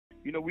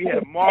You know, we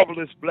have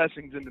marvelous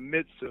blessings in the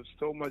midst of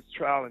so much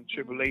trial and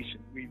tribulation.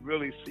 We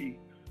really see,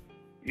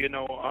 you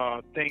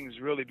know, things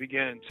really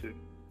begin to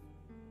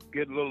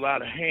get a little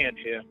out of hand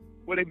here.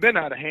 Well, they've been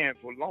out of hand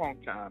for a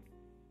long time.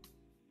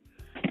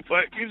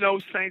 But, you know,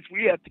 saints,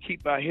 we have to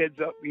keep our heads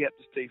up. We have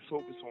to stay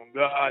focused on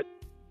God.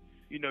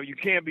 You know, you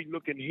can't be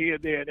looking here,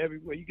 there, and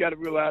everywhere. You got to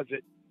realize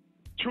that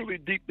truly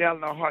deep down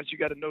in our hearts, you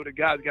got to know that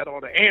God's got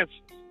all the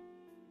answers.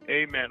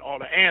 Amen. All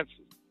the answers.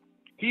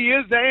 He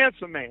is the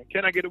answer man.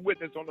 Can I get a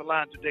witness on the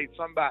line today?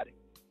 Somebody.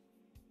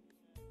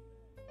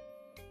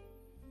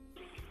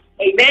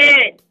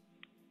 Amen.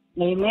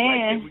 Amen.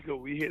 Right, here we go.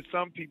 We hear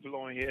some people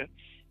on here.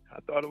 I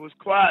thought it was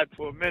quiet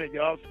for a minute.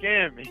 Y'all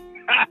scared me.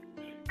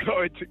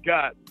 Glory to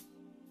God.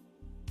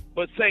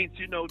 But saints,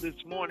 you know, this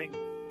morning,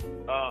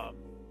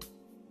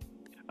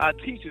 our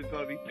teacher is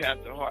going to be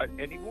Pastor Hart,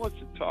 and he wants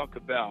to talk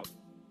about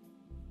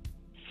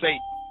Satan.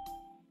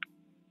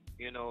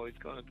 You know, he's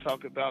going to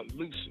talk about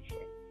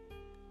Lucifer.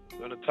 He's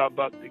going to talk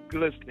about the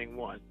glistening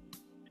one.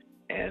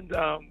 And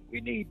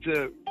we need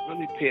to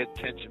really pay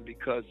attention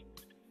because,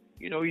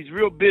 you know, he's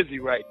real busy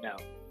right now.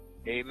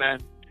 Amen.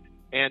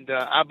 And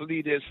I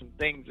believe there's some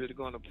things that are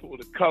going to pull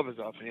the covers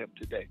off of him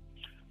today.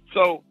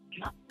 So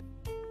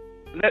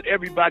let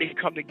everybody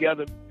come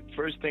together.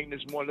 First thing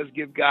this morning, let's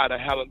give God a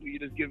hallelujah.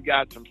 Let's give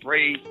God some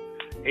praise.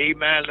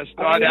 Amen. Let's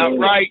start out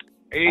right.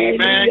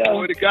 Amen.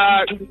 Glory to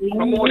God.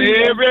 Come on,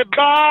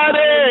 everybody.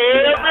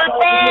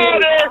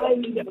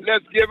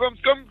 Let's give him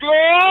some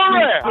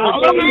glory.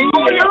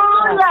 Hallelujah.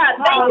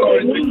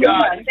 Glory to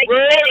God.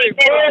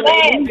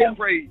 Worthy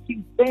praise.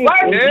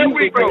 There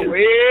we go.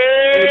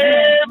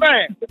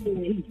 Amen.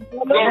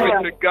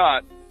 Glory to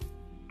God.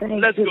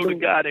 Let's go to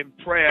God in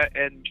prayer,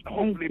 and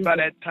hopefully by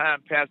that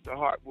time, Pastor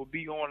Hart will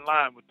be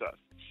online with us.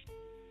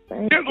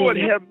 Dear Lord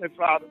Heavenly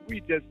Father, we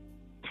just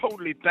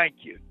totally thank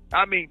you.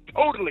 I mean,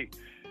 totally.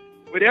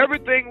 With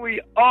everything we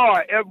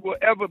are, will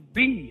ever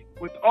be,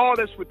 with all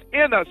that's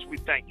within us, we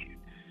thank you.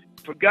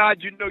 For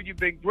God, you know you've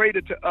been greater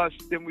to us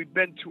than we've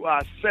been to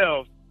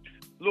ourselves.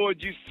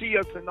 Lord, you see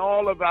us in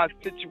all of our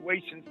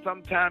situations,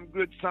 sometime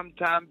good,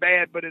 sometime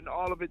bad, but in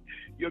all of it,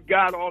 you're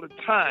God all the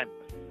time.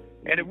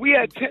 And if we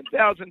had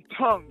 10,000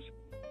 tongues,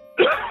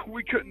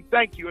 we couldn't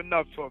thank you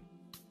enough for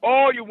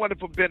all your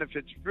wonderful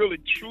benefits, really,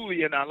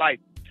 truly in our life.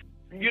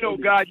 You know,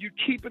 God, you're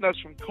keeping us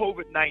from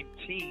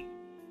COVID-19.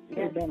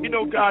 You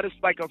know, God, it's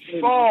like a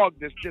fog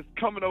that's just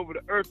coming over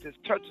the earth that's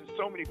touching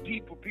so many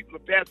people. People are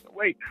passing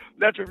away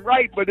left and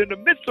right. But in the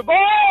midst of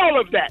all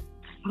of that,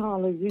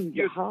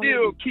 you're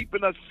still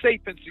keeping us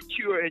safe and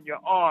secure in your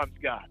arms,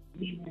 God.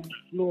 Yes,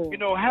 Lord. You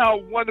know how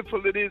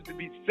wonderful it is to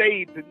be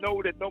saved, to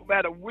know that no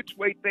matter which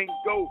way things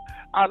go,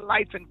 our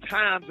life and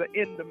times are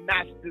in the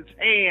Master's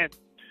hand.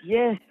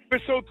 Yes. We're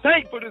so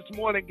thankful this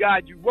morning,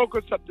 God. You woke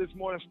us up this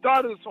morning,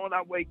 started us on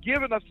our way,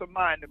 giving us a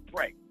mind to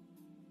pray.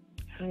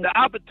 The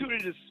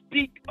opportunity to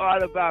speak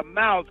out of our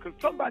mouths, because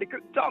somebody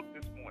couldn't talk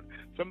this morning.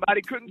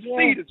 Somebody couldn't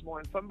see this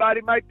morning.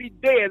 Somebody might be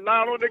dead,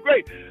 lying on their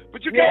grave.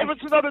 But you gave us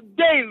another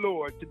day,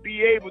 Lord, to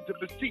be able to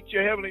beseech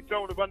your heavenly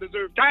throne of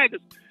undeserved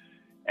kindness.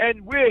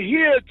 And we're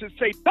here to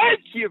say thank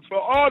you for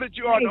all that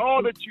you are and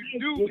all that you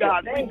do,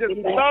 God. We just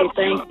love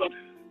you.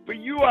 For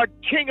you are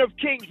King of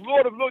kings,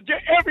 Lord of lords. You're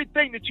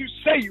everything that you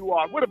say you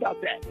are. What about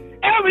that?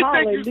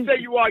 Everything you say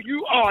you are,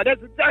 you are.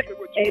 That's exactly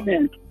what you are.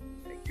 And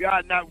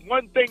God, not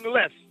one thing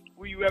less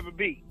will you ever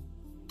be.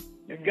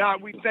 And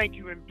God, we thank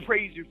you and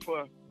praise you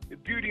for the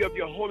beauty of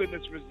your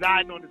holiness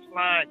residing on this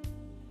line,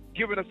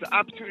 giving us the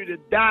opportunity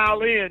to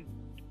dial in.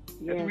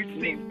 As we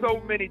see so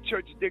many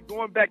churches, they're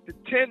going back to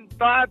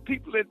 5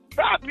 people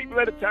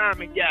at a time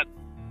and gather.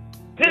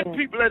 10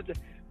 people at a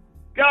time.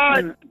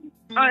 God,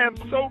 I am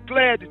so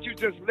glad that you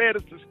just led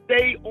us to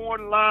stay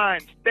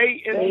online,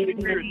 stay in the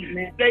spirit,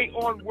 stay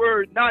on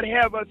word, not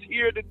have us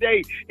here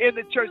today, in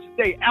the church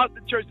today, out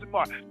the church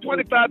tomorrow.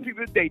 25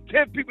 people today,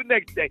 10 people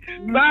next day,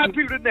 5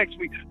 people the next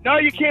week. Now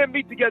you can't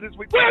meet together this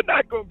week. We're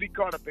not going to be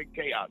caught up in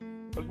chaos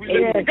because we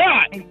live in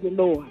God. Thank you,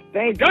 Lord.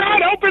 Thank God,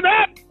 you. open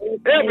up.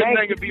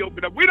 Everything will be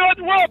opened up. We don't have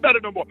to worry about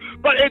it no more.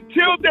 But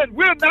until then,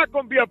 we're not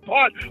going to be a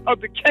part of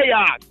the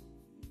chaos.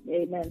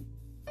 Amen.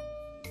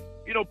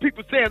 You know,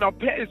 people saying,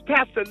 is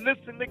Pastor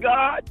listening to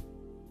God?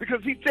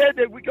 Because he said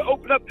that we could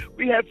open up.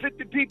 We have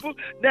 50 people.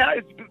 Now,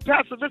 is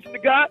Pastor listening to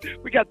God?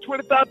 We got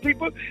 25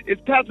 people. Is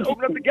Pastor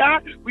open up to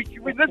God? We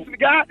listen to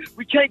God.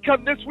 We can't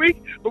come this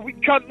week, but we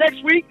can come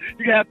next week.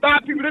 You can have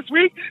 5 people this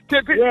week.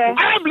 10 people. Yes.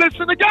 I'm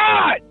listening to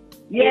God.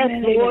 Yes,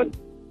 Lord.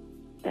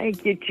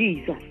 Thank you,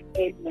 Jesus.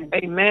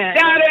 Amen.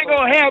 God ain't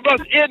going to have us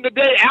in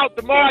today, out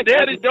tomorrow, the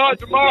other door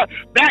tomorrow,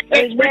 back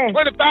next week,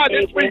 25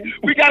 this week.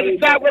 We got to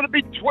decide whether it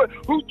be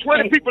who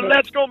 20 people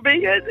that's going to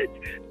be.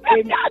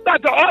 That's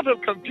not the author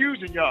of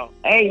confusion, y'all.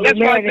 Amen. That's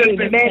why there's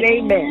been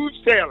Amen. smooth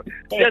sailing.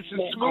 Just as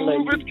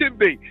smooth as can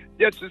be.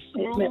 Just as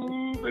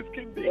smooth as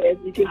can be.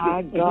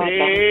 Amen.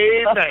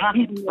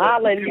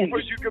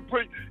 Hallelujah.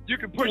 You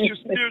can push your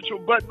spiritual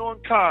button on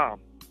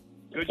calm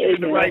because you're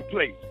in the right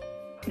place.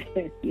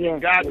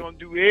 Yes. God's going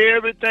to do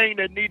everything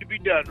that need to be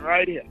done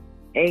right here.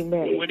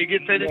 Amen. When he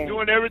gets finished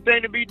doing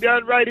everything to be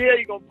done right here,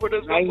 he's going to put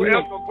us somewhere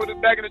else, going to put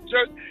us back in the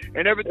church,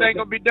 and everything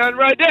going to be done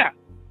right there.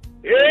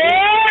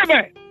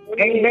 Amen.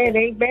 Amen.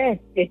 Amen.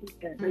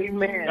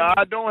 Amen.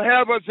 God don't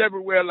have us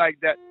everywhere like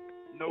that.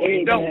 No,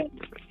 he don't.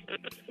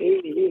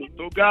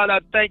 So, God, I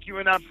thank you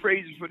and I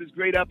praise you for this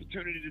great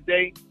opportunity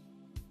today.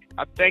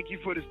 I thank you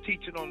for this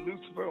teaching on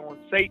Lucifer, on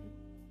Satan.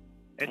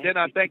 And then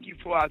I thank you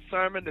for our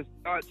sermon that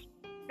starts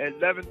at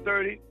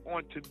 11:30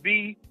 on to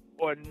be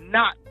or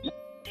not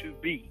to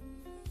be.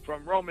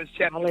 From Romans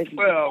chapter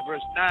 12,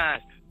 verse 9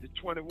 to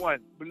 21.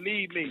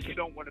 Believe me, you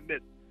don't want to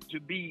miss to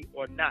be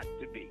or not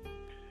to be.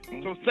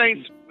 So,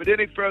 saints, with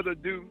any further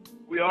ado,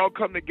 we all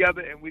come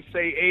together and we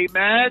say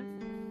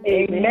amen.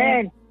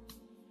 Amen.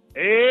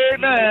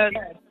 Amen.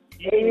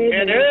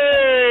 And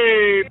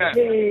amen.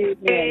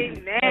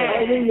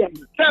 Amen.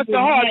 Pastor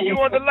Hart, you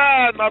on the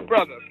line, my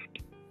brother?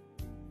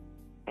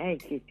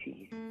 Thank you,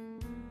 Jesus.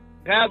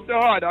 Pastor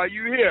Hart, are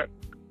you here?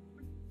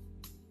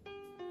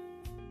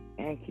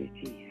 Thank you,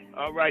 Jesus.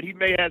 All right, he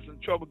may have some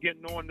trouble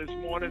getting on this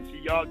morning, so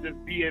y'all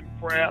just be in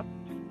prayer.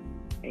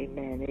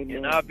 Amen. Amen.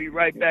 And I'll be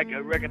right back. I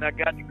reckon I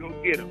got to go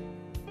get him.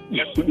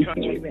 That's what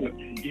country.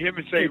 You hear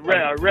me say,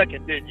 I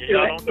reckon, didn't you?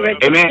 Y'all don't know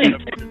that. Amen.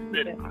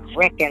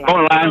 Reckon.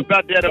 How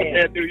about that up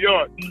there in New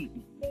York?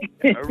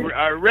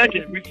 I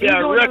reckon. We say I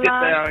reckon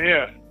down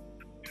here.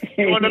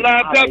 You on the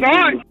line, Pastor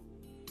Hart?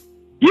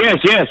 Yes.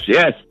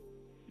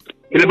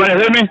 Anybody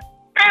hear me?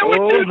 Hey, what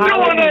you doing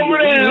over there,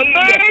 man?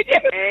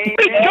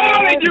 We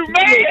calling you,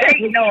 man.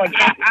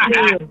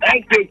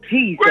 Thank you,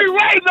 Jesus. We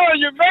waiting on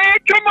you, man.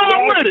 Come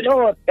on with it.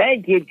 Lord,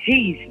 thank you,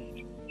 Jesus.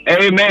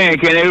 Amen.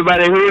 Can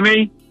everybody hear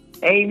me?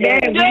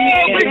 Amen.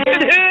 Yeah, we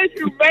can hear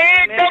you,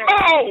 man. Come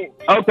on.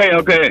 Okay.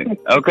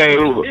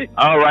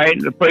 All right.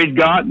 Praise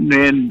God.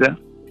 And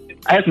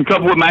I had some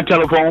trouble with my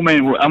telephone,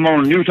 and I'm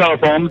on a new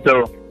telephone,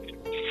 so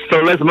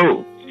let's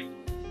move.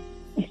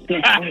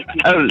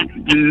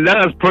 Let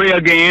us pray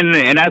again,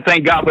 and I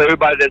thank God for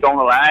everybody that's on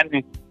the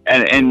line,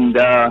 and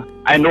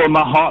I know in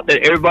my heart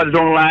that everybody's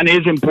on the line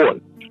is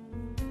important.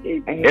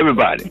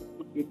 Everybody.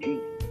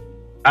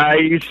 I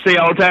used to say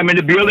all the time in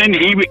the building,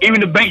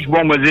 even the bench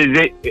warmers is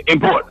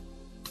important.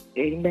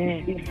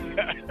 Amen.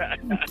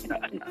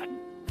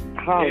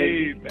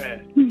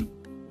 Amen.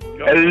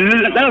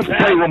 Let us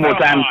pray one more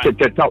time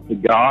to talk to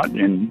God,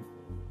 and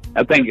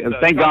I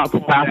thank God for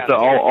Pastor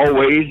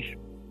always.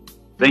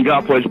 Thank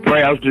God for his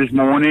prayers this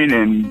morning,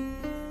 and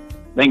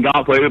thank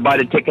God for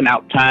everybody taking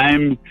out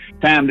time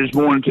this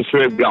morning to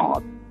serve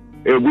God.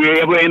 If we're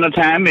ever in a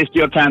time, it's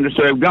still time to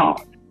serve God.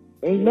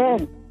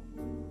 Amen.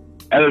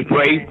 Let us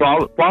pray.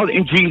 Father,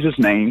 in Jesus'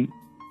 name,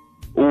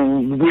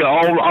 we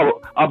all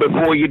are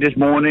before you this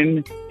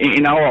morning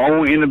in our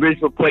own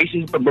individual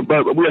places, but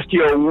we're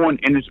still one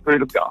in the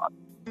Spirit of God.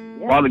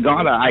 Yes. Father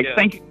God, I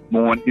thank you this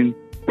morning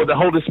for the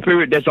Holy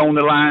Spirit that's on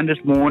the line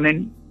this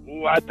morning.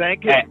 I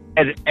thank you.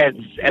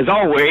 As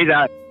always,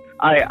 I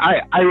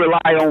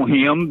rely on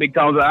him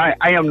because I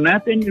am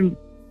nothing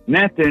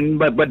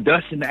but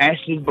dust and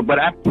ashes. But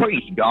I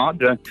praise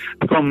God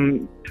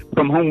from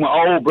whom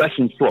all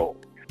blessings flow.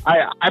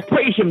 I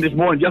praise him this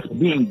morning just for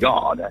being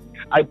God.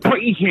 I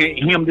praise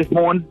him this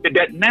morning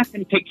that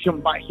nothing takes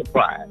him by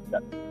surprise.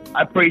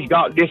 I praise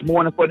God this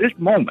morning for this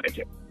moment,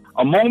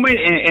 a moment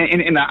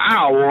in an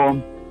hour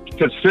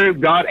to serve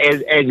God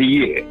as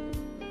he is.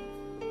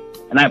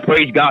 And I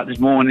praise God this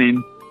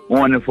morning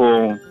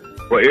for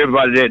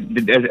everybody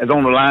that's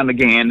on the line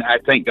again. I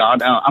thank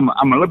God. I'm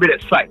a little bit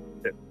excited.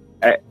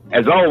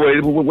 As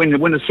always, when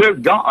to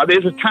serve God,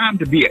 there's a time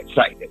to be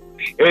excited.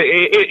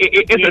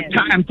 It's a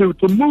time to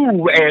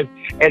move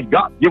as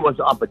God give us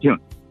the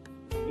opportunity.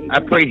 I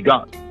praise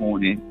God this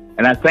morning,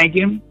 and I thank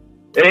him.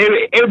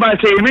 Everybody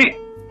say amen.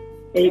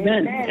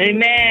 Amen.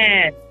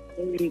 Amen.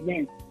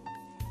 Amen.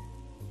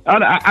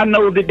 I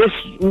know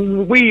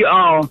that we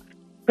are.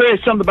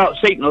 Heard something about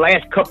Satan the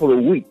last couple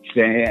of weeks,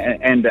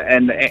 and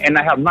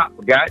I have not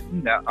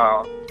forgotten.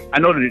 I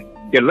know that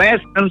the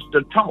last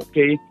minister talked.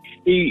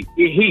 He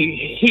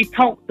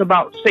talked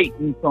about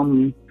Satan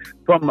from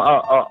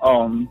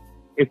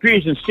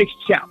Ephesians 6th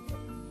chapter,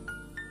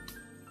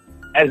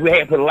 as we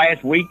had for the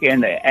last week,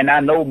 and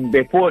I know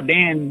before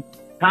then,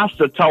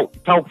 Pastor talked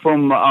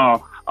from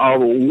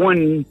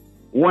one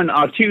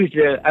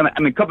Tuesday.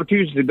 A couple of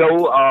Tuesdays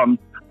ago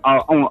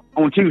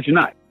on Tuesday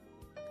night.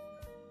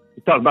 He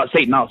talked about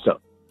Satan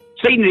also.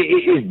 Satan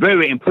is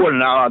very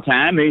important in our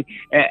time, and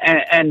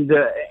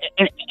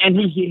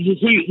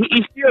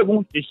he still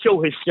wants to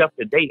show himself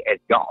today as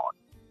God.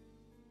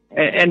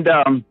 And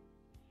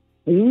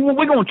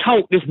we're going to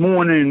talk this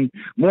morning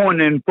for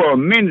a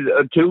minute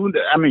or two.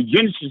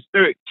 Genesis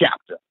 3rd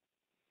chapter.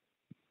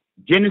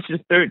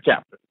 Genesis 3rd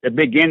chapter. That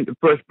begins the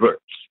first verse.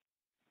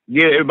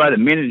 Give everybody a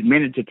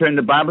minute to turn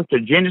the Bible to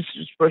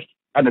Genesis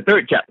the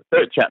third chapter.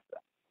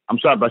 I'm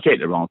sorry if I said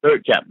it wrong.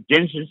 Third chapter.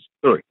 Genesis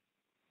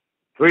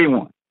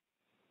 3:1.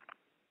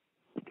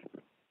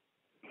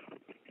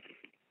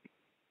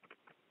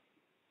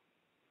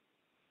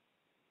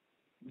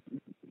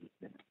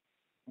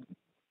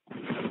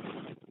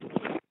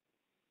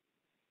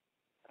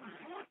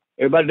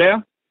 Everybody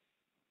there?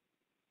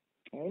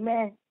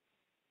 Amen.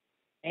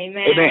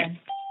 Amen. Amen.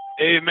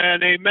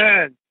 Amen.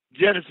 Amen.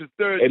 Genesis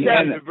 3rd Amen.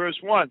 chapter, verse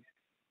 1.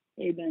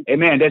 Amen.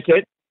 Amen. That's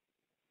it.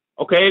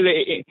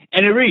 Okay,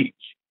 and it reads.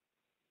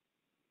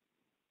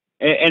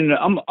 And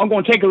I'm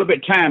going to take a little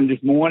bit of time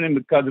this morning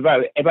because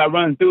if I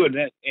run through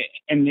it,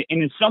 and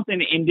it's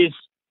something in this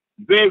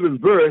very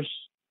verse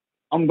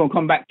I'm going to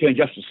come back to in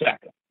just a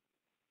second.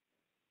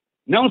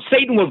 Now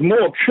Satan was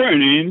more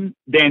cunning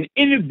than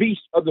any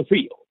beast of the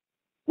field,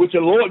 which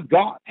the Lord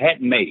God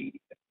had made.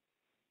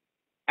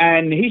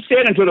 And he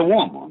said unto the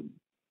woman,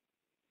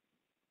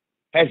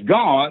 has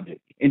God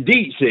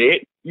indeed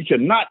said, you shall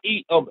not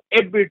eat of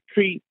every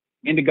tree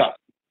in the garden?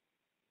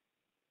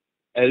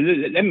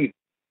 Let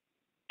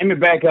me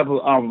back up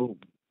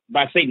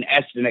by Satan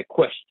asking that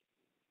question.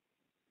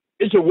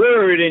 It's a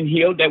word in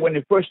here that when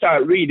they first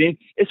started reading,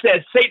 it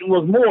says Satan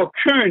was more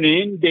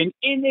cunning than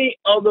any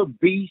other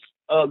beast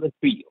of the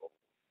field.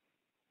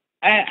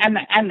 And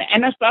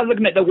I started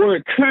looking at the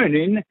word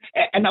cunning,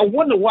 and I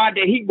wonder why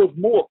that he was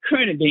more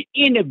cunning than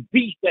any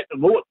beast that the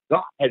Lord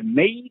God had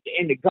made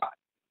in the garden.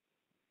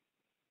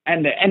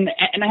 And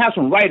I have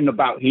some writing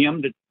about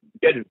him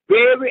that is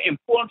very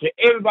important to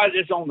everybody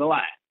that's on the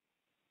line.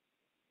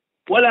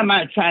 What am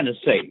I trying to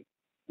say?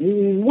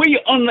 We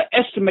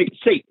underestimate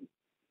Satan.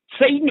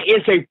 Satan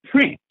is a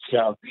prince.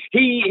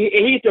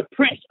 He's the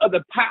prince of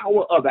the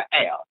power of the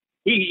air.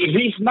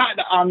 He's not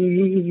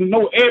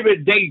no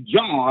everyday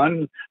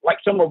John like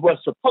some of us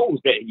suppose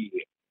that he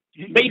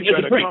is. Satan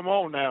is a prince. Come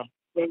on now.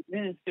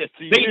 Yes,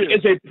 Satan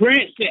is a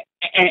prince,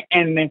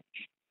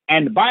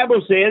 and the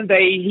Bible says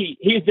that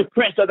he's the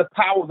prince of the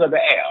powers of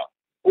the air.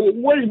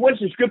 What's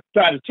the scripture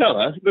trying to tell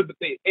us?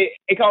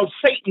 Because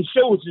Satan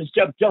shows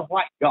himself just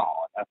like God.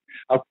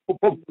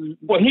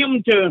 For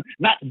him to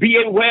not be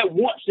everywhere at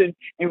once, and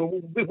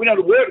we know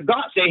the word of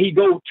God said he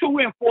goes to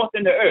and forth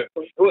in the earth.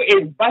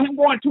 By him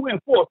going to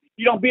and forth,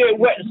 you don't be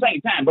everywhere at the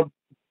same time.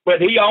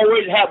 But he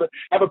always have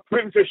a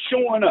privilege of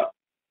showing up.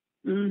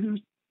 Mm-hmm.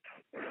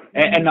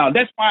 And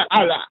that's why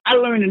I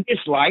learned in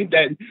this life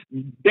that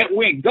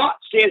when God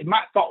says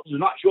my thoughts are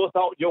not your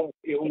thoughts, your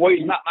way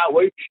is not my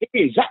way, it's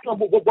exactly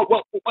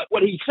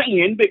what he's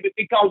saying,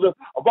 because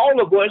of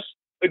all of us,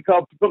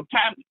 because from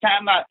time to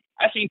time I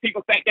seen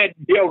people think that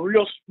they're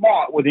real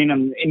smart within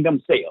them in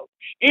themselves.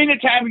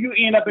 Anytime you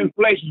end up in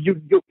flesh, you're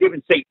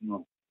giving Satan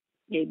room.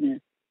 Amen.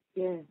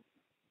 Yeah.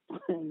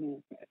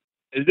 Amen.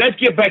 Let's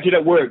get back to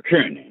that word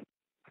cunning.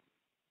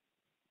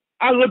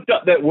 I looked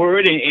up that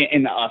word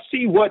and I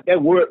see what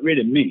that word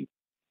really means.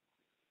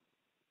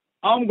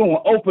 I'm going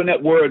to open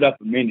that word up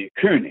a minute,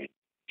 cunning.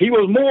 He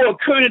was more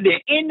cunning than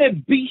any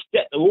beast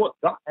that the Lord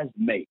God has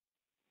made.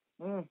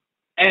 Mm.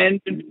 And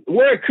the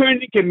word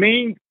cunning can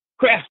mean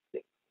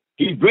crafty.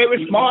 He's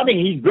very smart and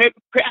he's very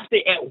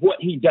crafty at what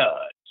he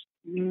does.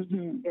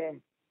 Mm-hmm. Yeah.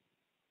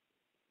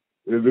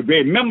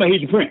 Remember,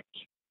 he's a prince.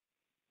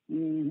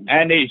 Mm-hmm.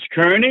 And he's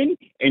cunning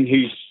and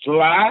he's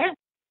sly.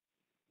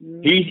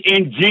 Mm-hmm. He's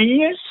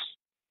ingenious.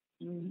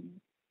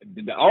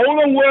 Mm-hmm.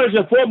 All them words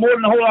are for more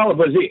than a whole lot of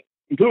us here,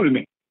 including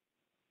me.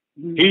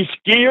 Mm-hmm. He's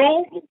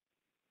skilled.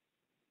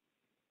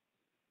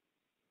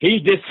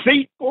 He's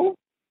deceitful.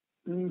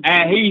 Mm-hmm.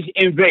 And he's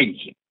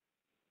invasive.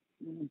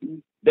 Mm-hmm.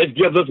 That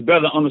gives us a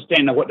better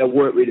understanding of what that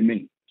word really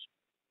means.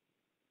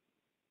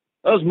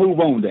 Let's move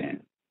on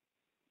then.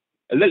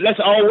 Let's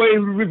always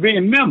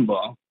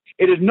remember,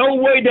 it is no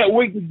way that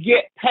we can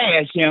get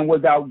past him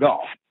without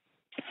God.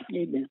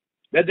 Amen.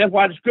 That's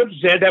why the scripture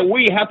said that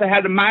we have to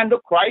have the mind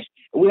of Christ,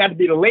 and we have to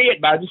be led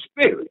by the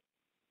Spirit.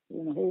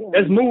 Mm-hmm.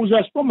 That moves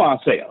us from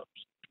ourselves,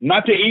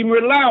 not to even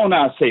rely on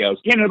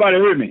ourselves. Can anybody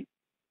hear me?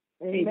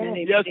 Amen.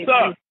 Yes,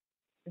 sir.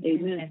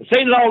 Amen.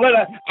 Say Lord,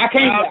 I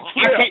can't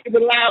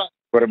rely.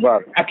 What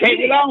about it? I can't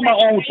rely on my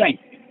own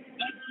thinking.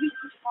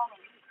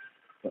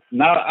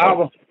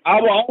 Now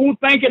our own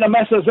thinking will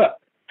mess us up.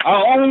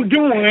 Our own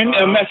doing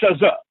will mess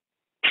us up.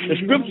 The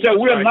scripture says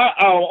we are not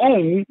our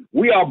own.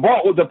 We are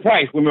bought with a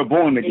price when we're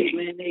born again.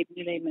 Amen,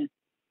 amen, amen.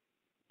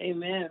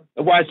 Amen.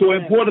 That's why it's so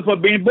important for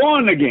being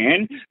born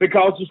again,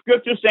 because the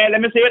scripture said,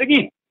 let me say it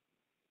again.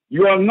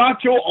 You are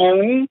not your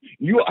own.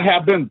 You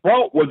have been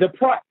bought with a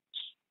price.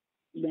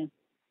 Amen.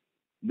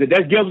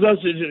 That gives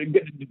us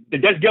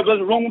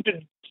room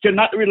to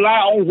not rely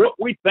on what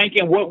we think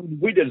and what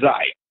we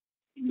desire.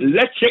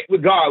 Let's check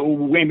with God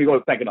when we go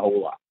to thinking a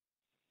whole lot.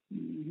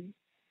 Mm-hmm.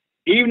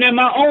 Even in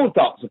my own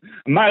thoughts,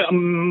 my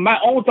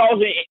own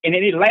thoughts in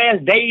these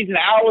last days and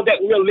hours that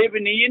we're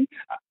living in,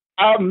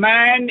 our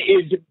mind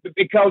is,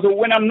 because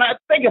when I'm not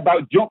thinking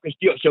about junk, it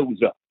still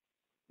shows up.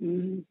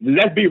 Mm-hmm.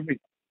 Let's be real.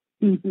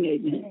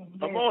 Mm-hmm.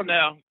 Come on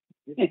now.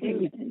 Let's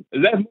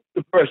move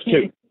to verse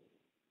 2.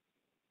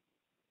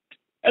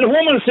 And the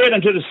woman said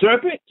unto the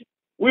serpent,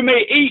 we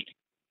may eat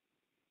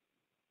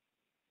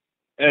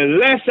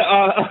less.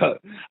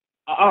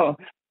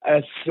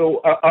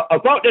 So a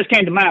thought just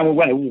came to mind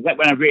when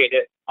I read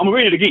it. I'm going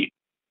to read it again.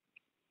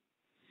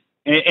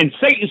 And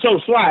Satan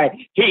so sly,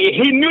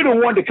 he knew the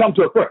one to come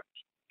to it first.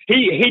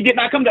 He did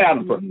not come to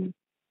Adam first.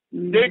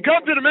 Mm-hmm. They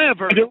come to the man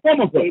first. The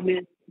woman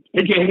first.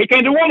 He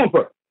came to the woman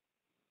first.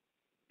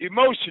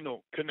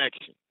 Emotional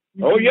connection.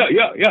 Oh, yeah,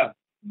 yeah, yeah.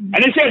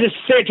 And it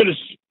said to the,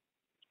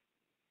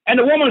 and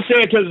the woman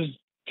said to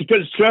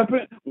the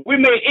serpent, we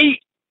may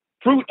eat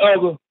fruit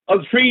of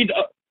the trees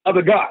of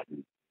the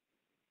garden.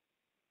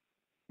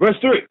 Verse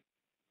 3.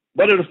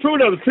 But of the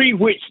fruit of the tree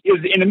which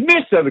is in the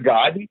midst of the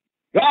garden,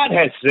 God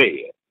has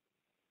said,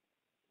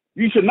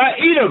 you should not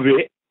eat of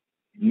it,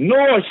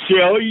 nor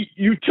shall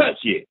you touch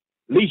it,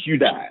 lest you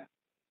die.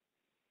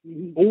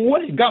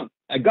 What is God?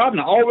 God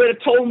already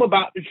told him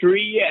about the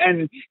tree,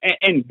 and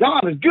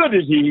God, as good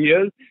as He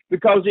is,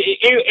 because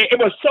it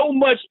was so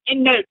much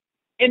in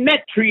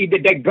that tree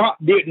that God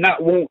did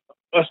not want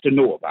us to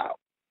know about.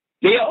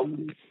 Death,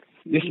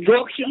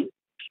 destruction,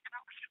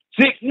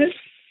 sickness,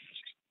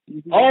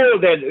 all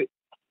that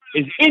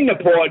is in the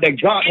part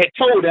that God had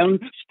told them,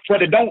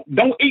 but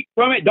don't eat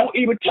from it, don't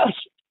even touch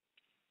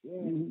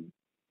it.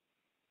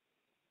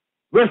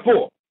 Verse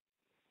 4.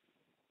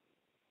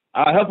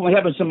 I'm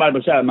helping somebody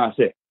beside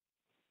myself.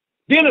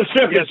 Then the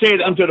serpent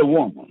said unto the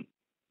woman,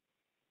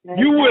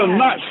 you will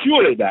not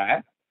surely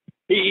die.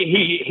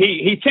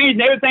 He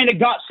changed everything that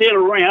God said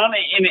around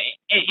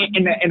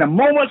in a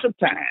moment of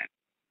time.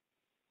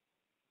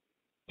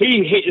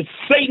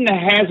 Satan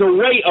has a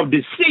way of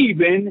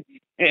deceiving,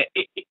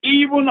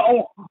 even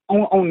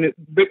on the,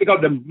 because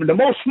the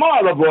most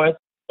smart of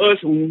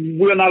us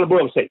we're not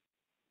above Satan.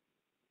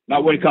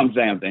 Not when it comes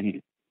down to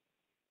him.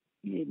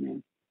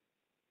 Amen.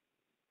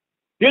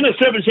 Then the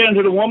serpent said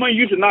unto the woman,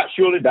 you shall not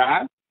surely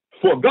die,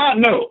 for God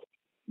knows.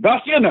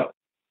 God still knows.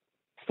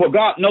 For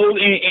God knows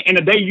in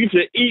the day you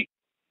should eat,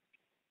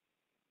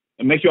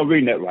 and make sure I'm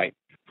reading that right.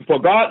 For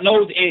God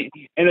knows in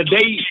the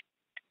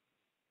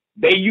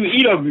day you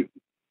eat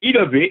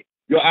of it,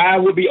 your eye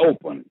will be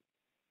open.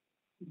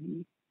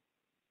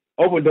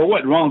 Open to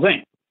what? Wrong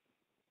thing.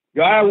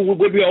 Your eye will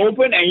be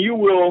open, and you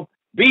will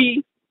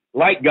be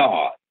like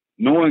God,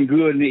 knowing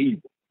good and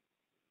evil.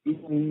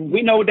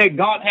 We know that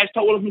God has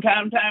told us from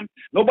time to time,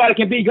 nobody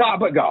can be God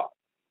but God.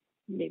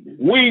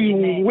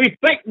 We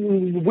think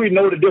we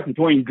know the difference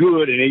between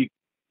good and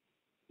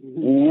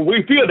evil.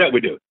 We feel that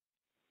we do.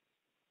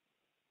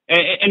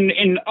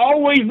 And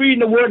always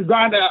reading the Word of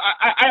God,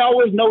 I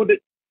always know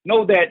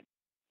that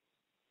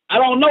I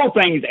don't know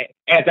things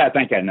as I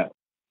think I know.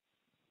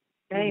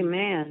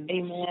 Amen.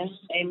 Amen.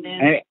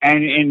 Amen.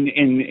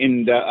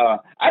 And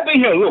I've been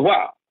here a little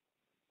while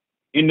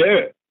in the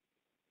earth.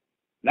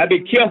 And I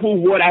be careful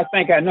what I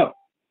think I know.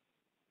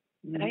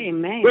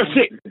 Amen. Verse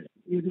 6.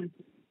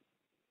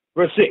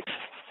 Verse 6.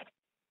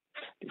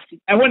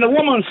 And when the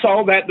woman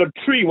saw that the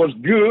tree was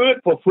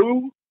good for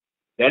food,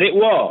 that it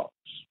was.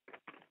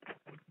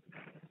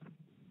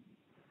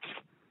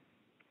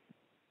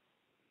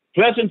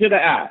 Pleasant to the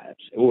eyes.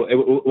 It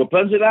was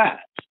pleasant to the eyes.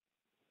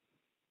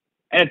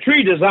 And the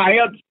tree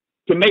desired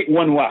to make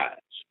one wise.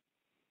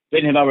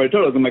 Satan had already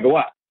told her to make a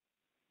wise.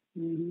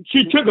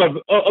 She took of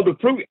the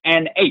fruit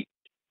and ate.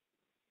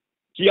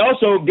 She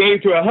also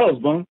gave to her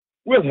husband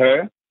with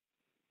her,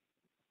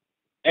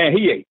 and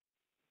he ate.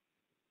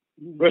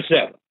 Verse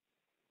 7.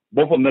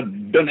 Both of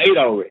them done ate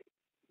already.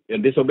 They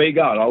disobeyed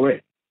God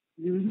already.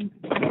 The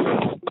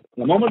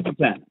moment of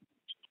time.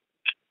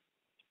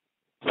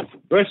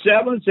 Verse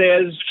 7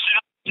 says,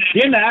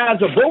 then the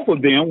eyes of both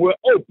of them were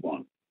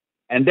open,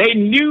 and they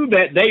knew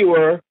that they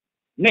were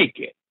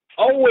naked.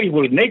 Always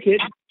was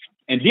naked,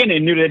 and then they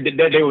knew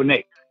that they were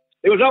naked.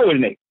 They was always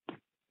naked.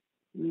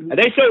 And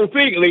they sewed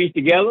fig leaves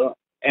together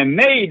and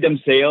made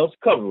themselves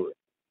coverings.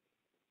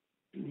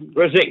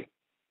 Verse 8.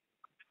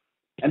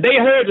 And they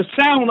heard the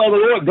sound of the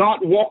Lord God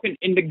walking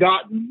in the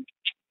garden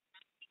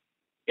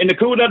in the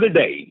cool of the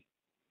day.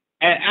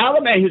 And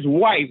Adam and his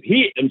wife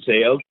hid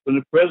themselves from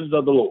the presence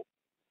of the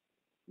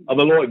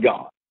Lord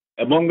God,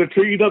 among the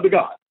trees of the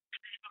garden.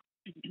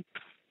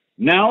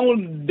 Now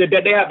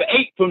that they have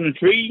ate from the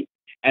tree,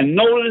 and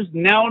notice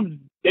now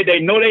that they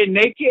know they're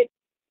naked,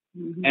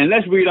 and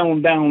let's read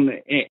on down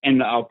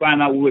and I'll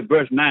find out with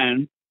verse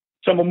 9,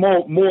 some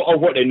more of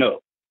what they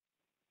know.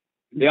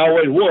 They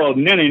always was,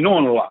 and then they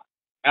knowing a lot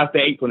after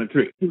they ate from the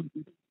tree.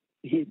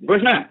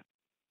 Verse 9.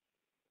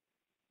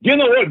 Then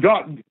the Lord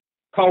God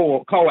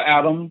called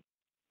Adam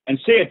and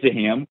said to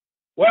him,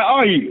 where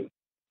are you?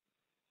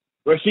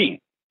 Verse 10.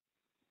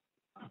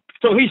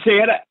 So he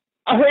said,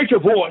 I heard your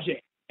voice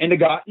in the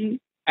garden,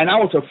 and I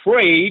was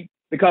afraid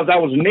because I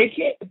was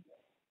naked,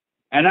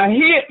 and I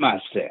hid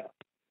myself.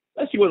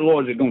 Let's see what the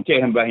Lord is going to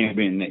tell him about him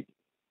being naked.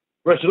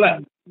 Verse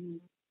 11.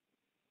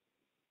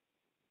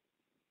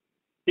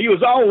 He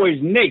was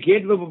always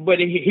naked, but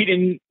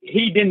he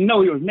didn't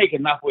know he was naked,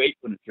 not for ate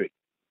from the tree.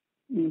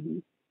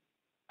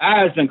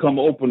 Eyes didn't come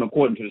open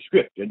according to the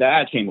scripture. The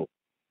eyes came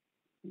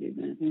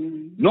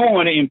open.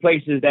 Knowing in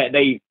places that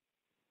they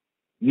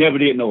never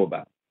did know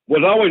about.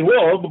 Was always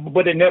was,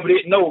 but they never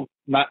did know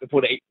not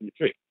before they ate from the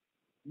tree.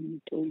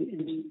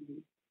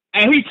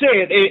 And he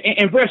said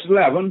in verse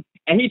 11,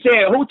 and he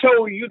said, who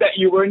told you that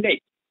you were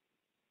naked?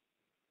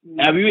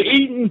 Have you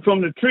eaten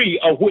from the tree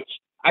of which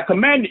I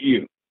commanded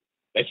you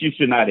that you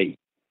should not eat?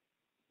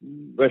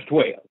 Verse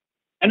 12.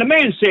 And the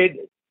man said,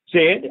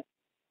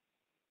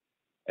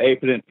 hey,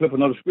 flip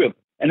another script.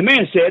 And the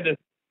man said,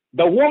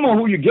 the woman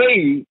who you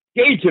gave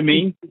to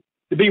me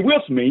to be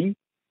with me,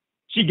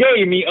 she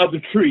gave me of the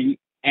tree,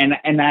 and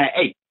I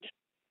ate.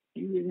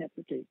 You didn't have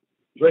to take it.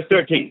 Verse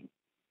 13.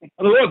 And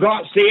the Lord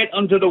God said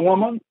unto the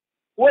woman,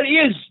 what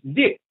is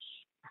this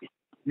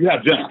you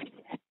have done?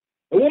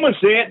 The woman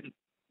said,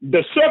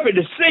 the serpent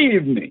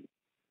deceived me.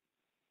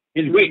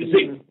 It's great to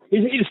see.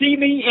 He deceived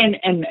me,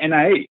 and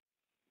I ate.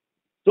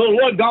 So the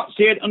Lord God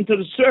said unto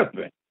the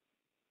serpent,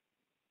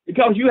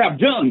 because you have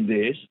done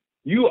this,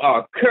 you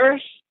are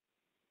cursed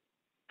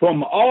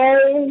from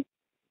all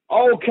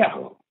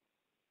cattle.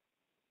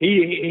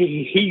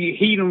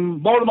 He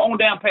brought them on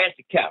down past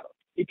the cattle.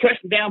 He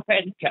cursed them down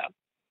past the cattle.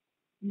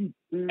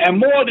 And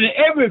more than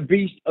every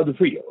beast of the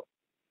field.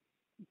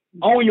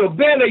 On your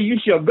belly you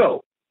shall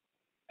go,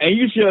 and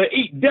you shall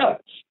eat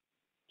dust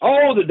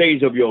all the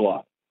days of your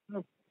life.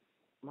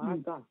 My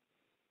God.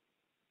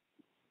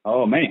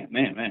 Oh man.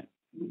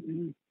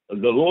 The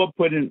Lord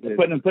put him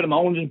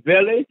on his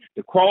belly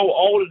to crawl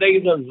all the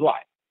days of his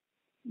life.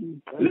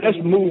 Let's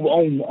move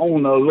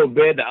on a little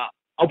bit.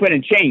 Open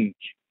and change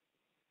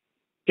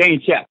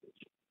chapters.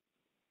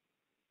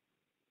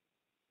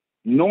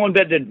 Knowing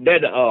that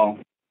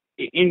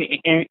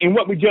in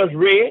what we just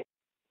read,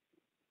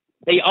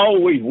 they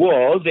always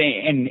was,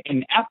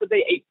 and after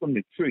they ate from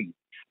the tree,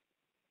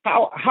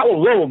 how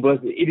lovable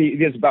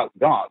it is about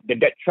God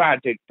that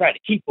tried to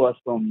keep us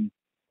from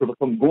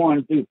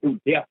going through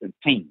death and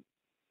pain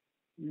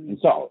and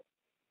sorrow.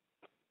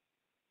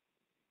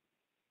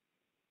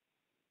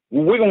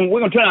 We're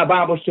gonna turn our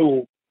Bibles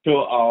to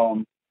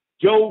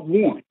Job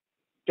 1,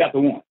 chapter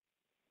 1.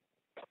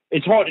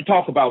 It's hard to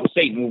talk about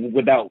Satan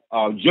without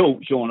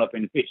Job showing up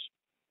in the picture.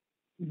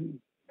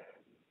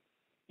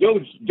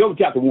 Job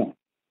chapter 1.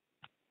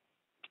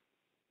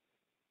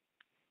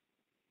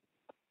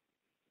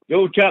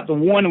 Job chapter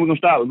 1, and we're going to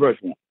start with verse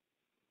 1.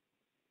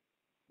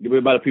 Give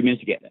everybody a few minutes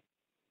to get that.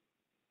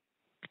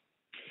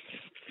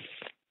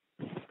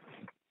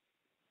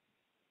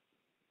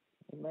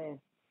 Amen.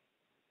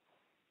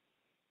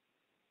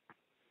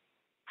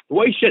 The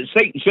way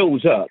Satan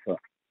shows up,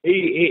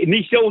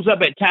 he shows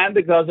up at times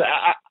because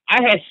I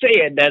had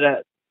said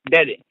that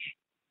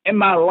in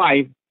my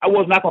life I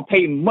was not going to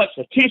pay much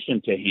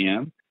attention to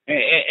him,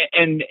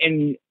 and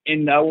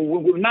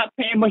we're not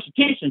paying much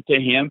attention to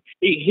him.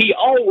 He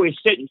always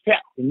setting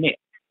traps and nets.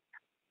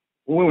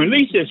 When we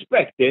least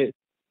expect it,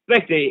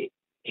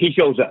 he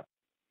shows up.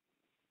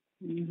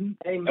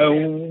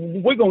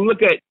 Amen. We're gonna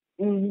look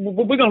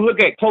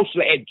at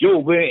closely at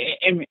Job,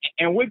 and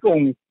we're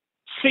gonna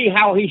see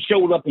how he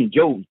showed up in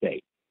Job's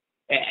day.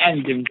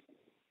 And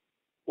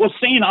what's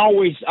saying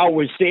always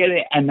said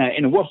it,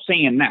 and what's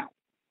saying now.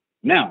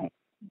 Now,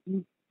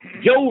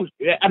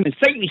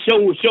 Satan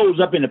shows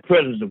up in the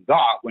presence of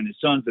God when the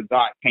sons of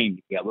God came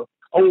together.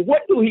 Oh,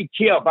 what do he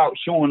care about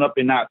showing up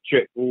in our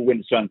church when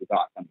the sons of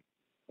God come?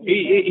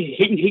 He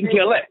can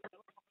care less.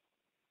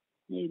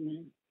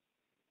 Amen.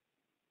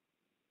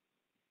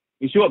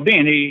 He show up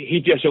then. He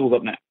just shows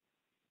up now.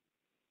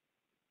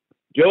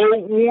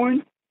 Job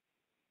 1,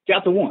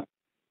 chapter 1.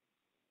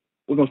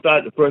 We're gonna start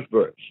at the first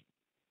verse.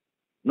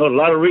 A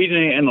lot of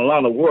reading and a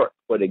lot of work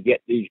to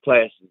get these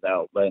classes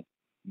out, but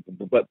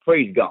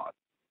praise God.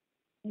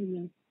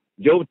 Amen.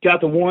 Job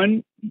chapter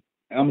 1,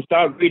 I'm going to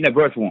start reading at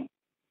verse 1.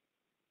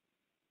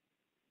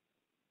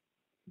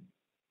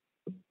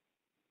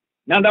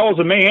 Now there was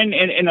a man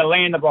in the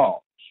land of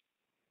Uz,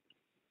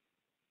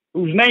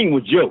 whose name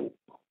was Job.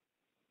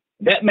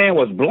 That man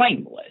was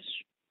blameless.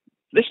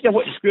 Listen to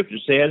what the scripture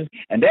says,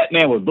 and that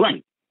man was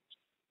blameless,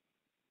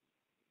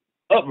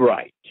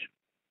 upright,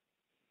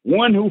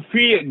 one who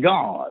feared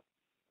God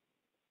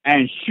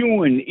and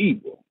shunning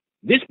evil.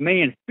 This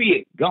man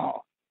feared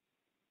God.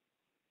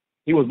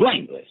 He was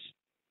blameless.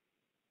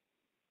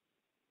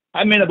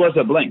 How many of us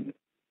are blameless?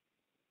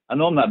 I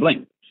know I'm not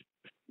blameless.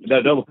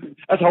 That's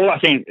a whole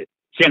lot saying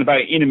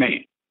about any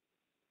man,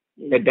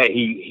 that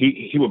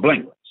he was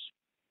blameless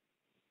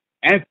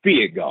and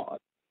feared God.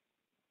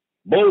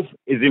 Both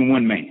is in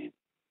one man.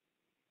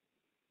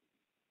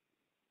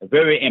 It's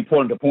very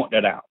important to point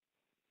that out.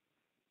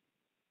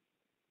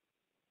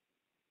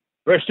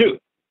 Verse 2.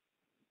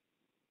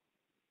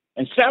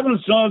 And 7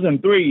 sons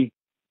and 3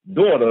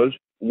 daughters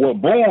were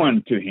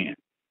born to him.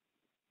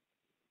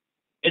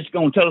 It's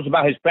going to tell us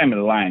about his family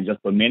line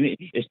just for a minute.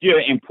 It's still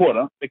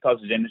important because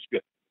it's in the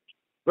scripture.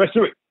 Verse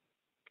 3.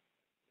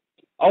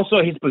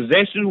 Also, his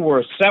possessions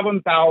were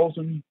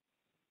 7,000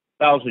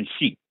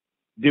 sheep.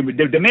 The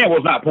man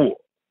was not poor.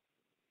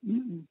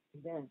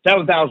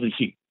 7,000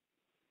 sheep,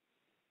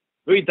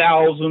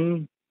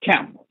 3,000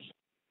 camels,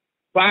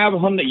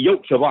 500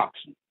 yokes of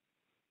oxen,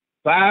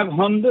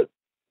 500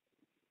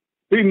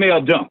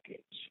 female donkeys,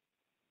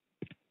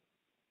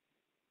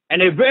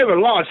 and a very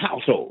large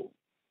household.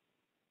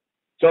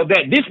 So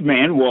that this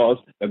man was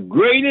the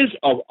greatest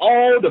of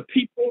all the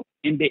people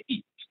in the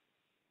East.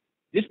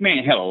 This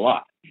man had a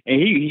lot.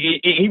 And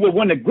he was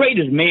one of the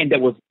greatest men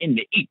that was in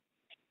the East.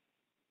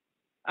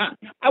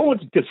 I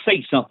wanted to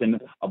say something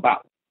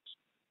about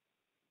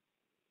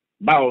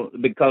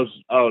because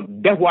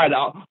that's why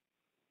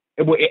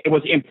it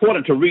was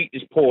important to read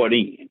this part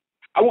in.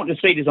 I want to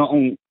say this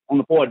on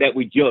the part that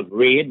we just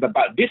read, but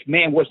about this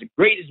man was the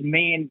greatest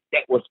man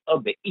that was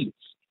of the East.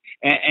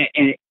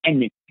 And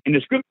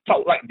the scripture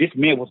talk like this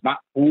man was not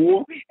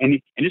poor,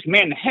 and this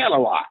man had a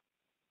lot.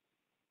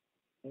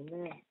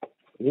 Amen.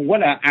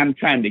 What I'm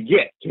trying to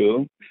get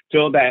to,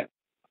 so that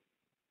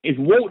if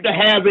you want to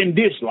have in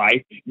this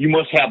life, you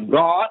must have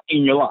God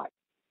in your life.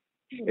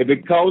 And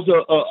because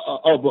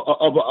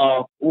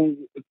of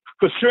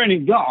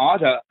concerning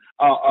God,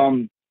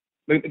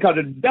 because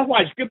that's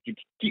why Scripture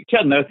keep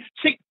telling us,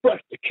 seek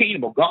first the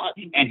kingdom of God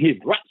and His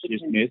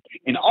righteousness,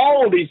 and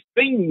all these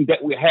things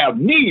that we have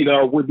need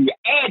of will be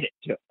added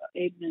to us.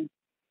 Amen.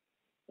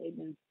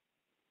 Amen.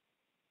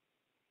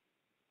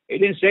 It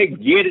didn't say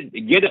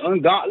get it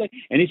ungodly,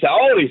 and He said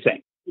all these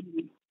things.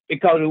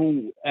 Because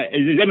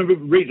let me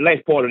read the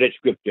last part of that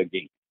scripture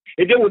again.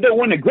 They were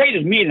one of the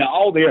greatest men in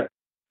all the earth.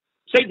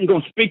 Satan's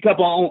going to speak up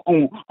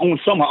on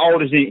some of all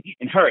this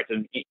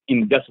inheritance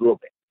in just a little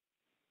bit.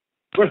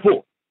 Verse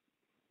 4.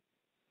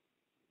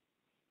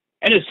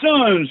 And his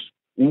sons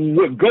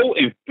would go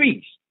and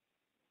feast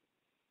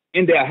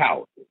in their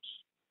houses,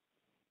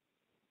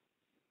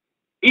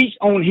 each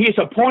on his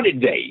appointed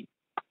day,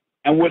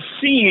 and would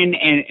send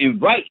and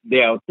invite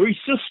their 3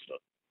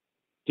 sisters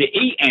to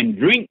eat and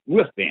drink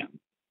with them.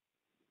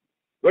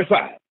 Verse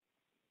 5.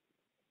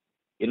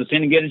 It'll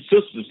send and get his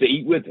sisters to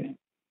eat with him.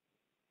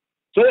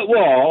 So it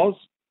was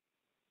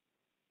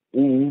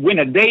when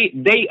a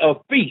day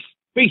of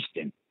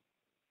feasting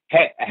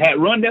had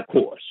run their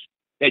course,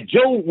 that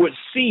Job would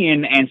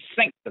sin and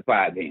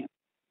sanctify them.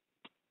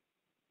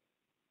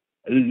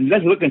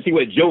 Let's look and see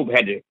what Job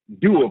had to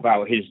do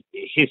about his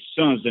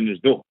sons and his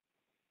daughters.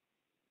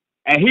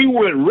 And he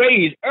would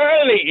raise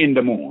early in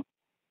the morning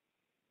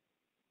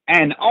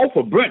and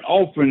offer burnt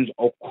offerings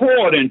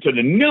according to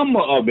the number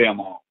of them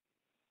all.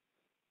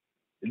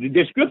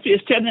 The scripture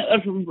is telling us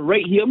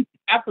right here,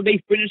 after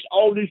they finished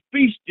all this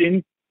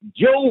feasting,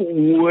 Job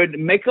would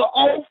make an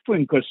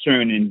offering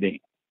concerning them.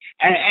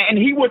 And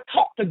he would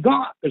talk to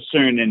God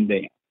concerning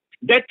them.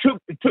 That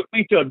took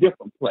me to a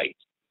different place.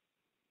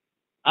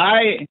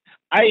 I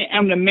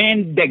am the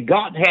man that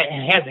God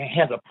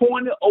has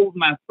appointed over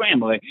my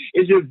family.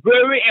 It's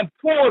very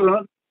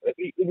important.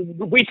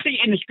 We see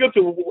in the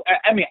scripture,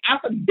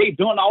 after they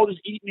done all this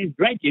eating and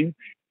drinking,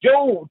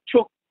 Job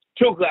took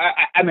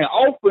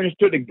offerings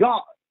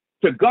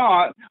to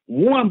God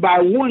one by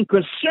one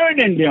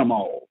concerning them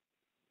all.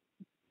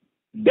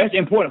 That's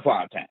important for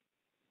our time.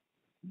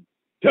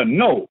 To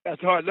know.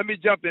 That's hard. Let me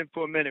jump in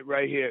for a minute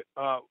right here.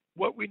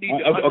 What we need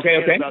to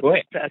understand about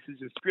this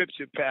passage of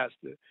scripture,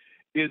 Pastor,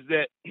 is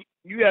that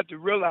you have to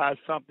realize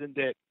something,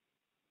 that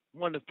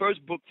one of the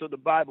first books of the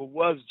Bible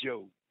was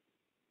Job.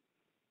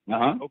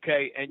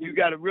 Okay, and you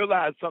got to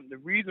realize something. The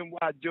reason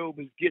why Job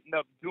is getting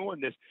up doing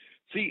this,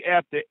 see,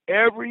 after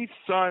every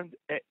son's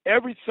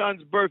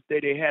birthday,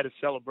 they had a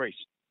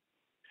celebration.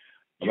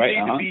 You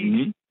need to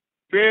be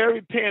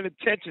very paying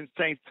attention,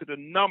 saints, to the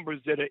numbers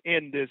that are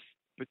in this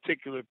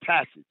particular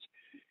passage.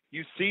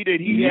 You see that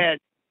he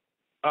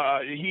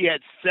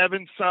had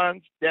 7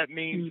 sons. That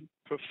means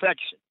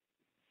perfection.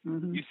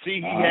 You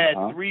see he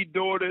had 3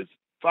 daughters,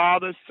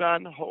 Father,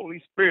 Son,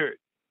 Holy Spirit.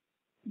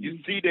 You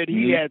see that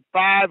he had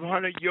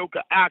 500 yoke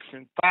of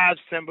oxen. 5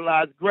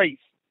 symbolized grace.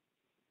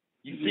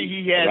 You see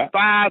he had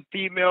 5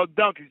 female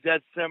donkeys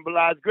that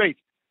symbolized grace.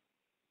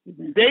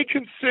 They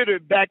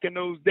considered back in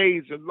those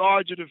days, the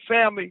larger the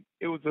family,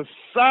 it was a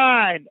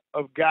sign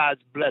of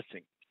God's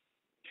blessing.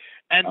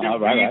 And the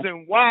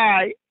reason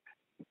why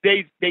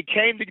they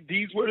came to,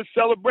 these were the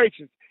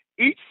celebrations.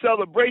 Each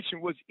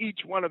celebration was each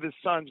one of his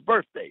sons'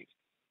 birthdays.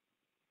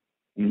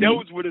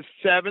 Those were the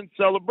 7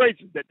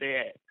 celebrations that they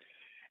had.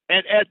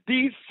 And at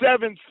these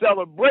 7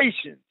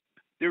 celebrations,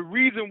 the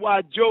reason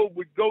why Job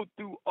would go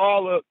through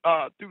all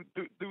of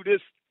through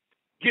this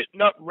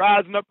getting up,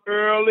 rising up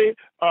early,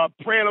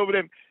 praying over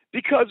them,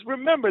 because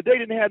remember, they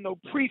didn't have no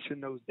priests in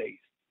those days.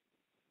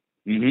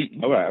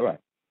 All right.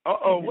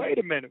 Wait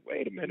a minute,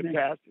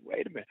 Pastor.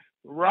 Wait a minute.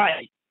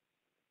 Right.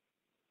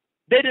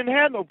 They didn't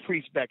have no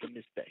priests back in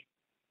this day.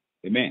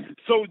 Amen.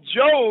 So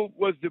Job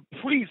was the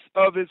priest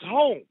of his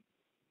home.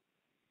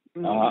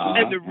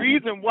 And the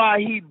reason why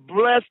he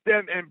blessed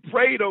them and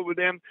prayed over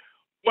them,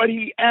 what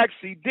he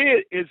actually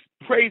did is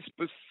pray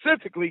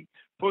specifically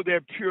for their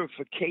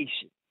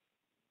purification.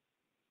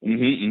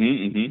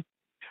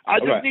 I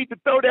just need to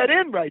throw that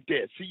in right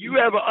there, so you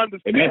have an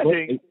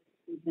understanding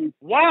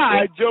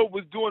why Job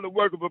was doing the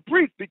work of a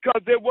priest,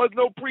 because there was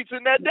no priest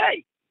in that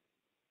day.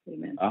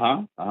 Amen.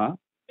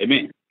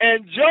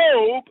 And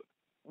Job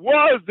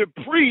was the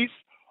priest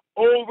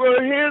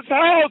over his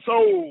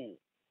household.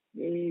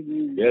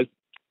 Yes.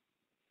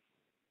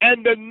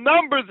 And the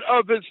numbers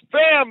of his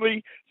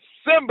family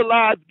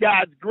symbolize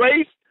God's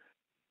grace,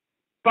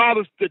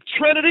 Father's the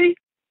Trinity,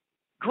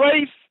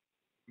 grace,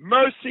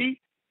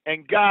 mercy,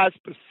 and God's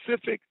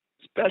specific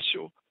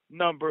special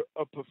number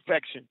of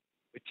perfection,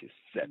 which is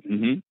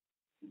 7.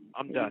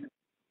 I'm done.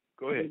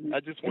 Go ahead. I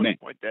just want to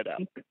point that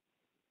out.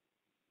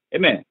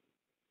 Amen.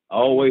 I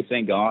always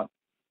thank God.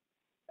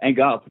 Thank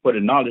God for the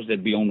knowledge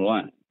that be on the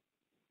line.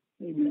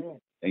 Amen.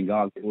 Thank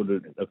God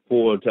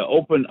for to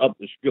open up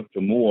the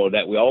scripture more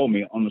that we all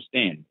may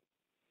understand.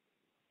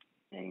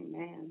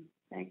 Amen.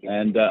 Thank you.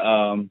 And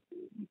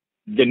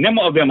the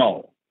number of them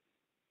all.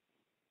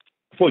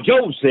 For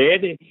Job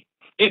said,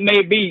 it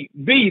may be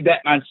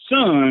that my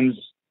sons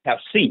have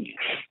sinned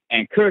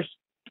and cursed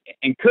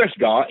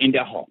God in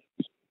their hearts.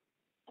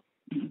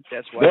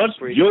 That's why Thus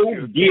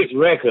Job did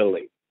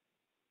regularly.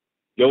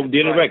 Job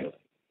did it regularly.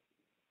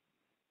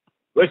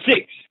 Verse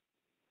 6.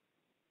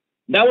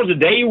 That was the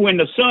day when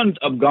the sons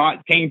of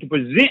God came to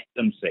present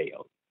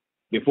themselves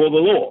before the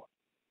Lord.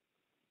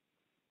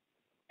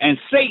 And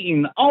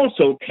Satan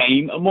also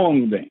came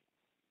among them.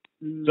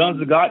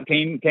 Sons of God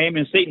came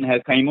and Satan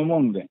has came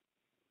among them.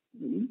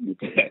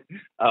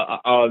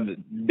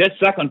 That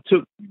second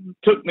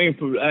took me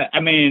from,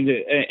 and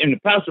the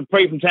pastor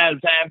prayed from time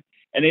to time,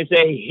 and they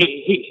say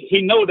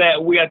he know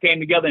that we all came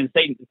together and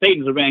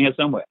Satan's around here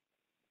somewhere.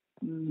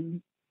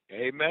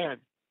 Amen.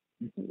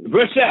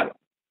 Verse 7.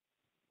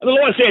 The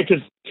Lord said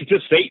to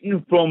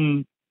Satan,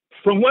 from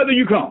whether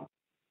you come.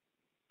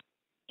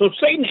 So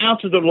Satan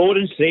answered the Lord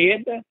and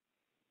said,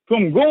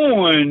 from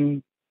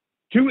going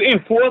to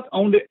and forth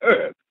on the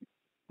earth,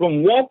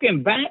 from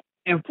walking back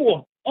and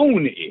forth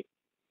on it.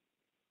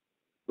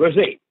 Verse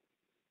 8.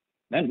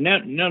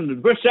 Now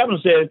verse 7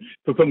 says,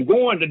 from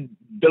going,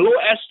 the Lord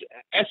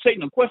asked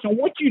Satan a question,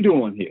 what you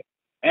doing here?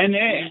 And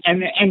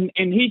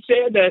he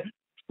said that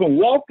from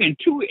walking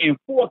to and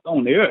forth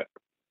on the earth,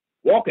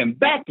 walking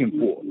back and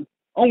forth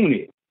on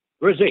it.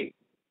 Verse 8.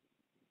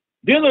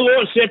 Then the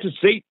Lord said to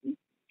Satan,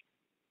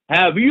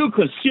 have you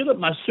considered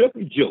my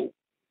servant Job?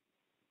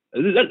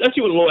 Let's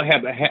see what the Lord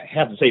have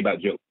to say about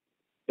Job.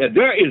 That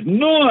there is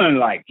none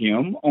like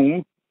him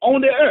on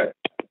the earth.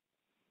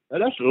 Now,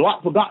 that's a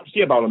lot for God to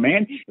say about a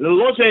man. The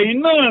Lord said,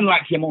 none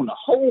like him on the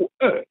whole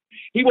earth.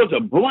 He was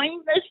a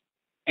blameless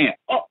and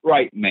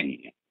upright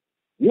man,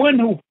 one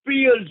who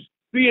fears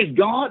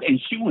God and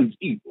shuns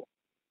evil.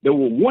 There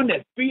was one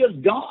that fears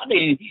God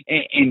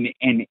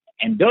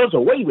and does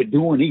away with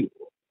doing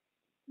evil.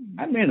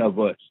 How many of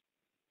us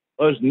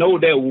know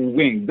that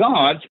when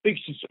God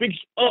speaks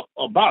up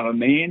about a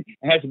man,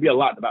 it has to be a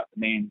lot about the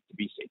man to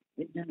be saved.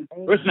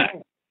 Verse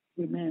 9.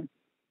 Amen.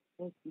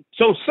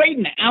 So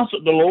Satan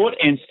answered the Lord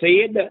and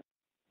said,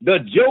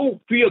 does Job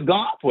fear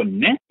God for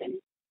nothing?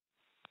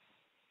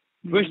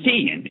 Verse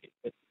 10.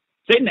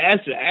 Satan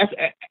asked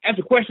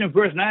a question in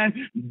verse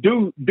 9,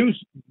 do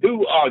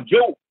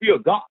Job fear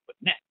God for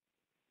nothing?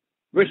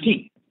 Verse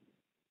 10.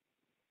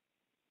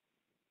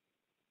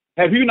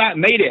 Have you not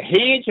made a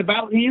hedge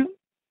about him?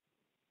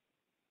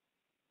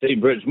 Say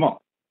verse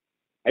small.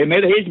 Have you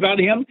made a hedge about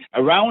him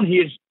around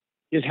his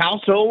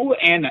household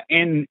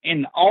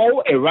and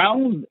all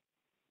around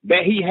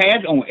that he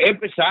has on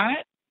every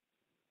side?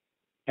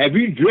 Have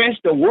you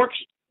dressed the works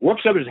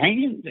of his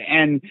hands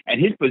and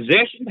his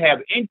possessions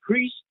have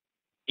increased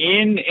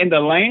in the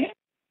land?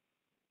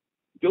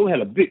 Job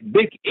had a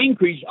big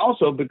increase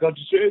also because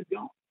he served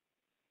God.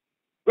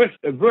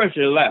 Verse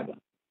 11.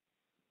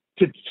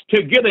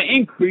 To get an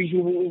increase,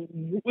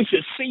 we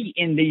should see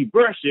in the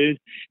verses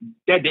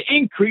that the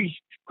increase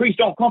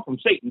don't come from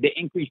Satan. The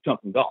increase comes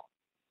from God.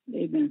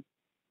 Amen.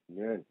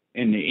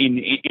 And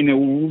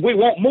we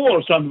want more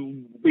of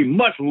something. We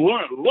must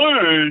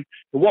learn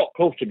to walk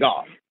close to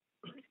God.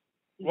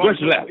 Verse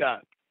 11.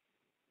 God.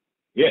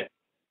 Yeah.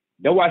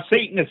 That's why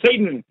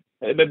Satan,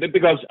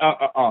 because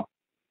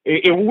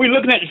if we're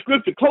looking at the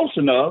scripture close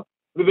enough,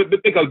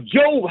 because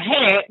Job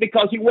had,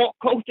 because he walked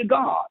close to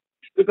God.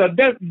 Because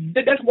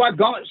that's why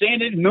God saying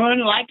there's none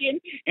like him,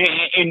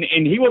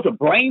 and he was a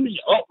blameless,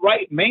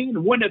 upright man,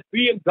 the one that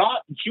feared God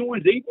and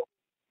shuns evil.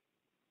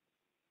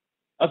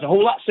 That's a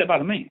whole lot said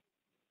about a man.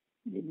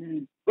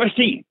 Amen. Verse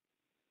 10.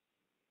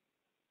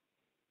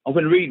 I'm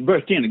going to read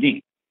verse 10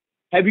 again.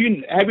 Have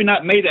you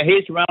not made a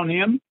hedge around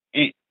him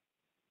and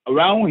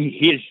around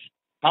his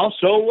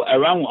household,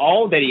 around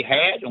all that he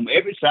has on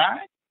every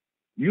side?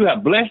 You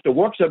have blessed the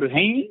works of his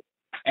hand,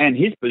 and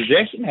his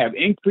possession have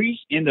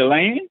increased in the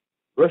land.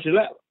 Verse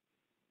 11.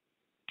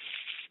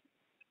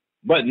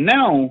 But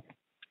now,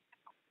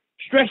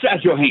 stretch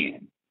out your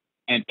hand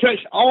and touch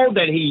all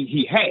that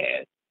he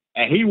has,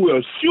 and he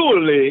will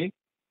surely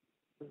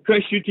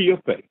curse you to your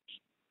face.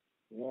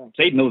 Yeah.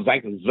 Satan knows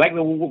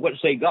exactly what to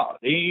say God.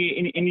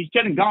 And he's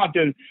telling God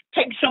to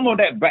take some of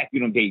that back you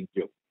done gave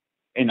Job.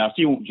 And I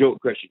see Job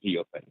curse you to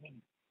your face.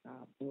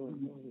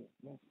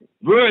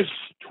 Verse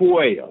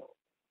 12.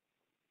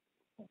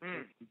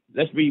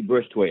 Let's read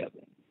verse 12.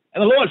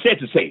 And the Lord said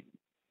to Satan,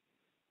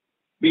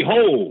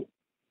 behold,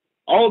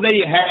 all that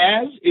he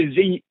has is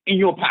in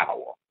your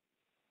power.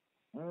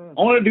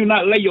 Only do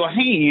not lay your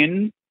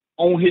hand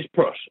on his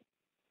person.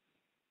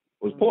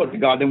 It was part of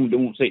God didn't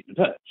want Satan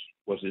to touch.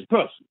 Was his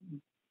person.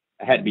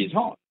 It had to be his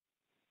heart.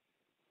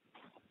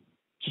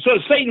 So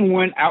Satan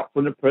went out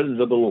from the presence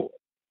of the Lord.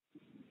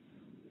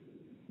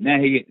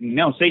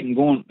 Now Satan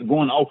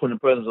going off from the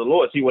presence of the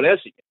Lord. See what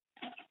else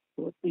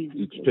he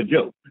did to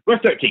Job. Verse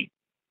 13.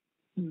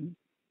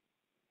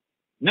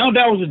 Now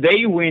that was a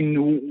day when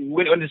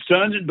the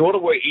sons and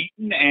daughters were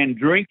eating and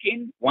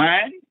drinking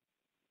wine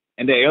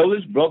in the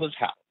eldest brother's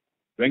house,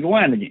 drinking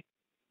wine again.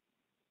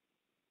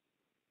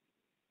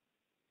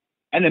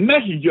 And the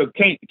messenger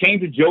came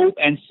to Job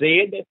and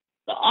said that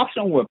the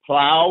oxen were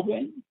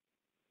plowing,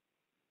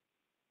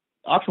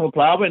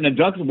 and the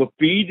donkeys were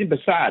feeding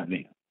beside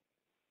them.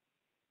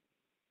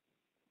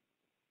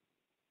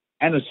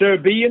 And the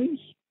Serbians,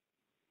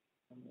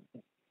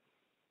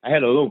 I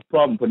had a little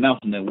problem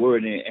pronouncing that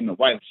word, and my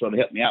wife sort of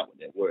helped me out with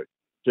that word,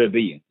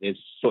 Serbian. It's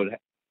so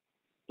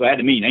I had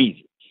to mean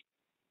angels.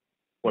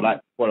 What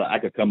I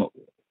could come up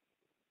with.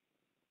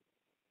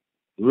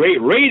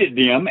 Raided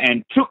them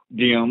and took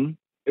them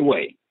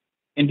away.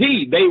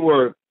 Indeed, they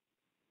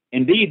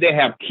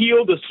have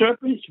killed the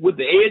serpents with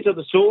the edge of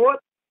the sword,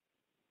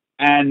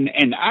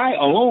 and I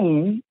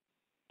alone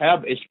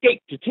have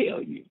escaped to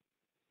tell you.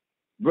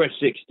 Verse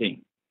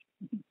 16.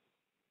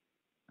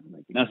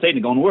 Now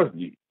Satan going to work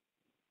with you.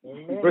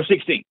 Verse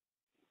 16.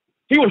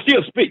 He was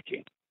still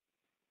speaking.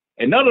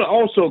 Another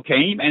also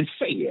came and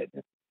said,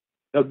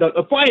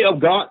 the fire of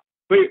God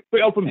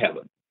fell from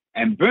heaven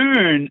and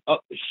burned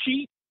up the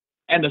sheep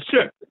and the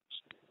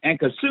serpents and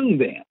consumed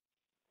them.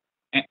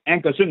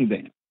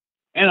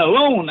 And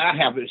alone I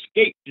have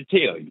escaped to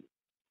tell you.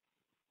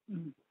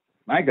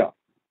 My God.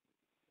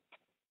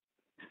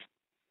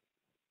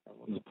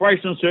 The price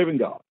on serving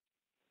God.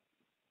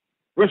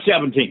 Verse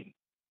 17.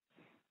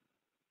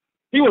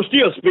 He was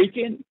still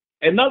speaking.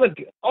 Another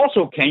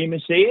also came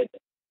and said,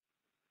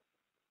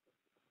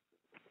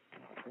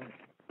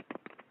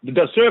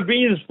 the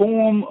Serbians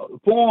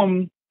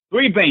formed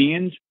 3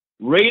 bands,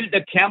 raided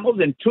the camels,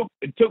 and took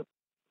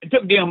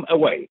them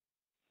away.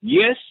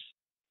 Yes,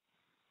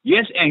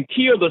 and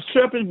killed the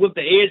serpents with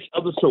the edge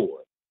of the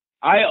sword.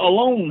 I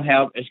alone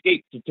have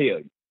escaped to tell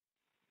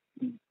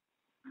you.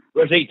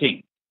 Verse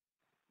 18.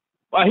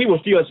 While he was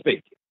still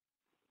speaking.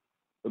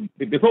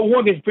 Before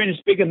one gets finished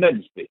speaking,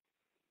 another speak.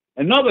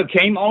 Another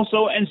came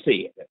also and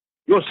said,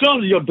 your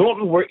sons and your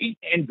daughters were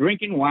eating and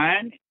drinking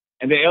wine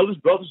in the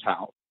eldest brother's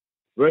house.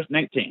 Verse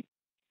 19.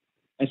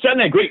 And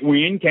suddenly a great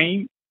wind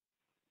came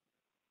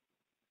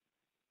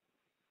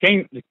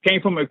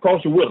from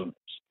across the wilderness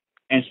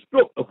and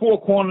struck the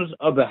 4 corners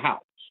of the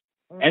house.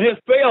 And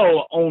it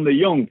fell on the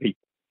young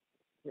people.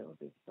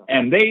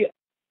 And they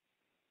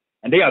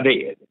are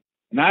dead.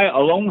 And I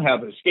alone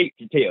have escaped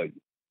to tell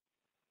you.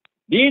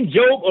 Then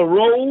Job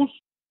arose,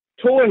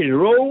 tore his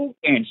robe,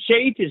 and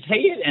shaved his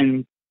head,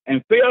 and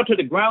fell to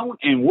the ground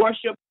and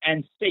worshipped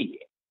and said.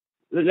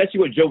 Let's see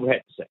what Job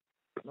had to say.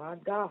 My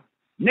God.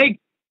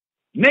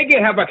 Naked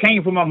have I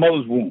came from my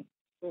mother's womb,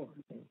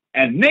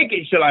 and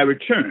naked shall I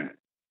return.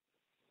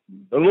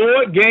 The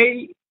Lord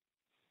gave,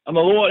 and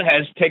the Lord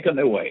has taken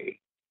away.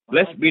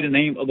 Blessed be the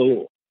name of the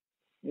Lord.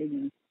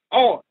 Amen.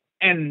 Oh,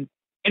 and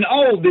in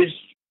all this,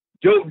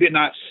 Job did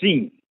not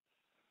sin,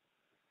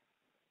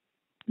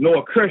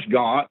 nor curse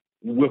God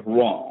with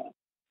wrong.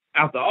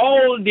 After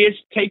all of this,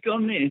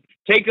 taken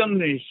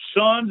his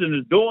sons and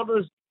his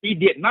daughters, he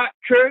did not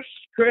curse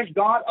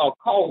God or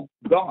call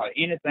God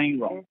anything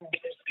wrong.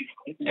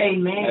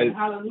 Amen.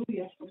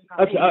 Hallelujah.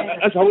 That's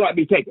a whole lot to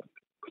be taken.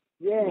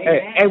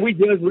 Yeah. And we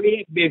just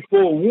read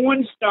before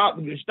one stopped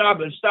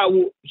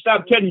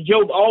telling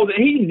Job all that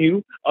he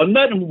knew,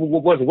 another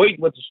was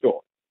waiting with the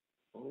story.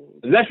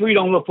 Let's read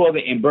on a little further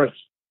in verse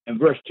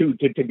 2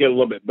 to get a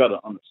little bit better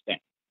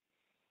understanding.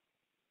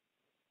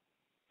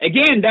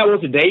 Again, that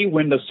was the day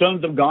when the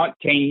sons of God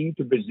came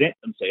to present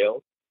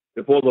themselves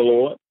before the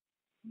Lord,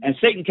 and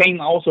Satan came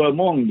also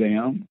among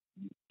them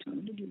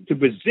to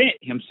present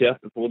himself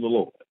before the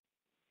Lord.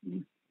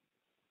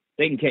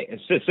 Satan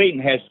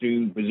has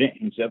to present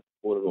himself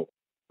before the Lord.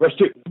 Verse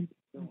 2.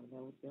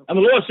 And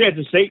the Lord said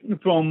to Satan,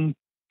 from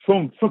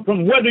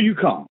where do you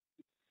come?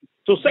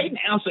 So Satan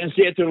answered and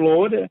said to the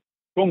Lord,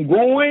 from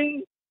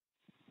going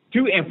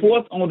to and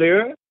forth on the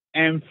earth,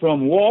 and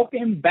from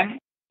walking back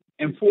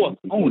and forth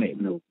on it.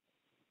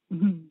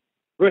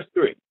 Verse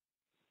 3.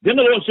 Then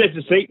the Lord said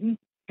to Satan,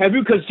 have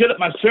you considered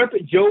my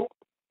servant Job?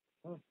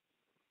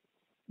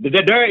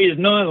 That there is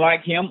none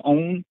like him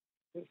on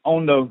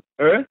the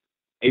earth,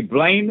 a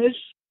blameless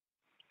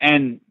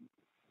and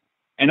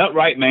an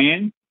upright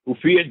man who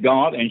fears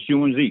God and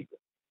shuns evil.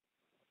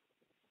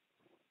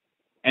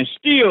 And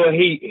still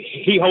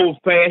he holds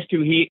fast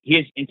to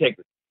his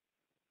integrity.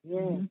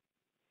 Yeah.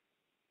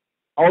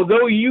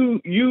 Although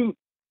you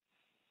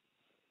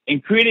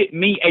included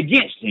me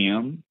against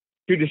him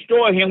to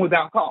destroy him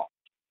without cause.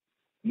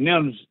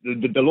 Now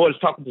the Lord is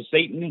talking to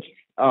Satan.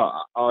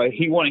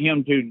 He wanted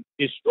him to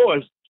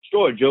destroy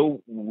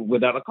Job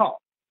without a cause.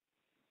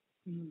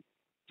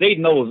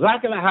 Satan knows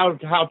exactly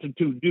how to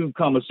do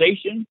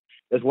conversation.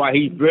 That's why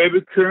he's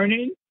very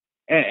cunning.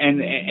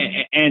 And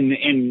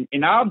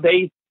in our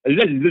day,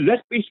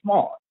 let's be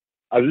smart.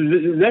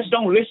 Let's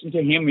don't listen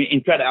to him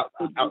and try to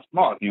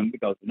outsmart him,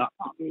 because it's not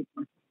possible.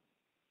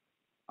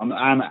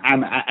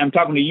 I'm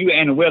talking to you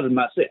and the well as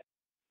myself.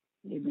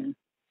 Amen.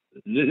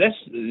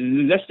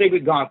 Let's stay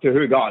with God to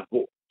hear God's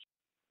voice.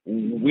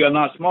 We are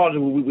not smarter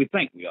than we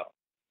think we are.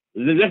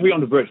 Let's read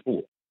on to verse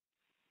 4.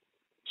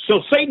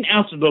 So Satan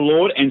answered the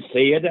Lord and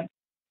said,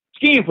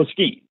 skin for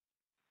skin.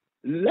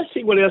 Let's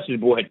see what else this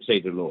boy had to say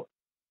to the Lord.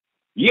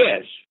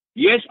 Yes,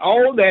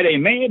 all that a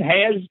man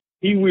has,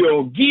 he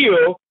will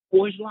give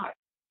for his life.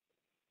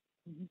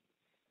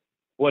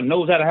 Well,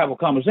 knows how to have a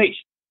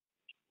conversation.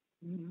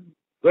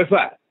 Verse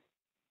 5.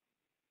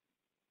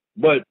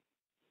 But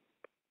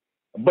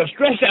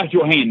stretch out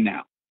your hand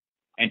now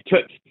and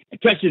touch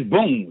his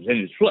bones and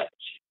his flesh,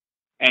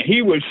 and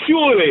he will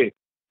surely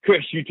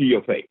curse you to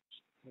your face.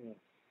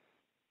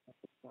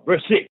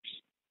 Verse 6.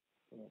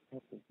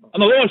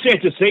 And the Lord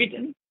said to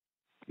Satan,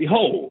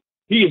 behold,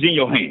 he is in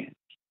your hands,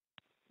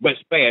 but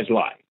spare his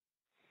life.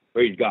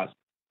 Praise God.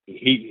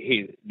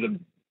 The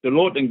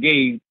Lord then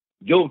gave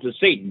Job to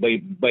Satan,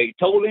 but he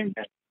told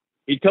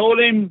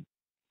him,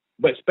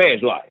 but spare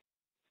his life.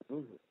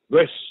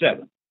 Verse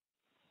 7.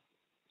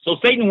 So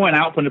Satan went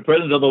out from the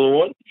presence of the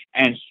Lord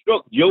and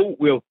struck Job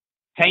with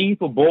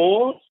painful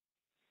bores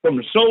from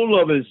the sole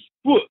of his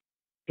foot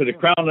to the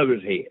crown of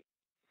his head.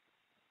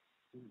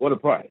 What a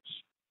price.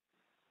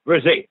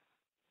 Verse 8.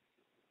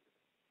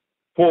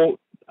 For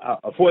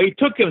he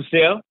took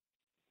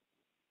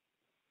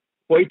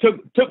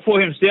for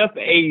himself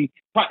a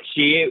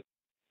potsherd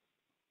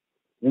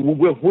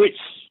with which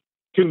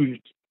to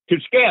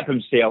scab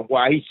himself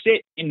while he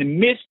sat in the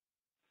midst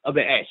of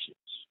the ashes.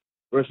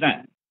 Verse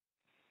 9.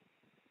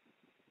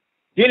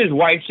 Then his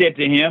wife said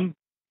to him,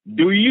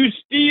 do you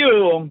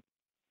still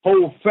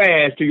hold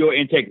fast to your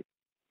integrity?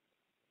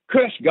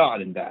 Curse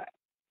God and die.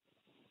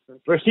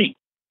 Verse 10.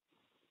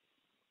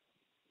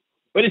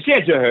 But he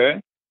said to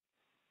her,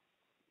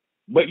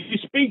 but you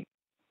speak.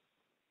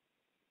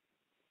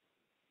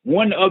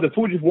 One of the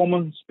foolish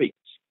woman speaks.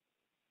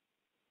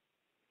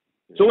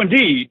 So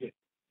indeed,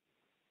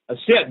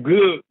 accept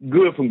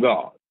good from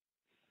God.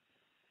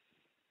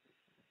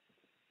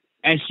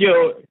 And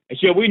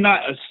shall we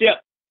not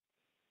accept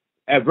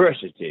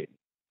adversity?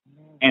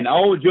 And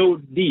all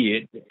Job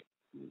did,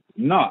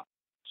 not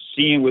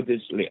sin with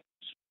his lips.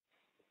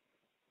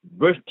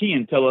 Verse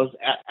 10 tells us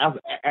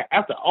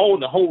after all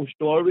the whole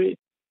story,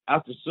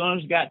 after the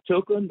sons got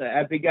taken,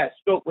 after he got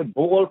struck with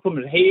boils from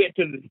his head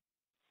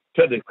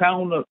to the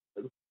crown of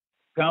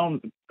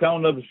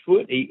his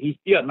foot, he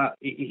still not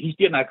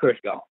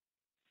cursed God.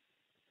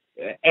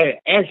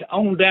 As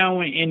on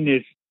down in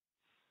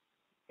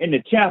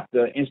the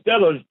chapter,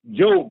 instead of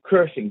Job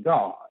cursing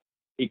God,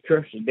 he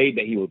cursed the day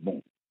that he was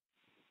born.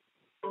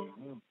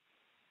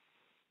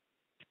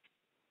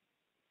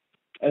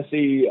 Let's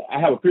see, I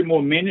have a few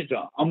more minutes.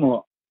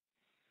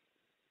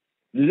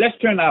 Let's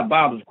turn our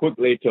Bibles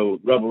quickly to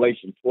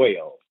Revelation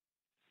 12,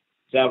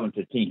 7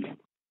 to 10.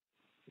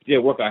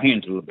 Still work our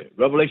hands a little bit.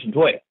 Revelation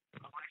 12,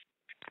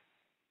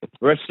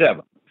 verse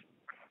 7.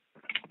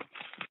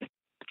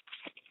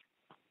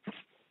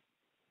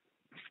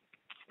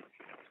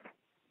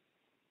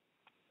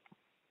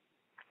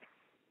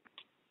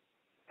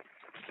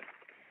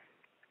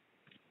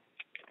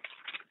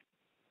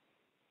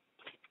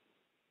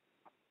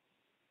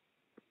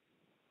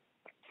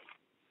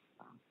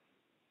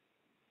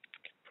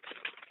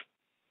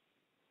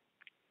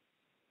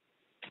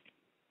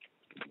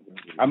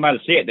 I might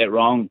have said that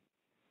wrong.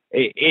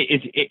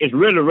 It's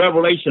really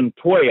Revelation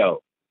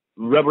 12.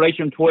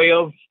 Revelation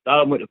 12,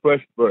 starting with the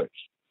first verse.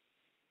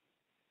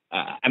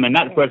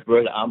 Not the first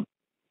verse.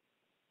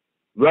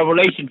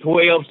 Revelation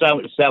 12, starting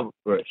with the seventh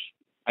verse.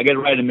 I get it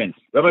right in a minute.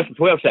 Revelation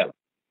 12, 7.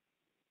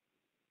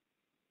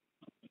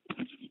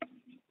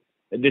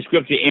 The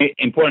scripture is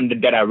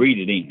important that I read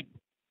it in.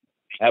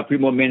 I have a few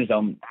more minutes,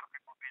 and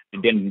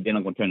then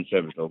I'm going to turn the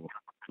service over.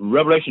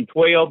 Revelation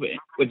 12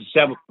 with the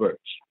seventh verse.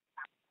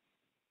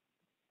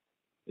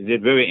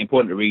 It's very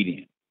important to read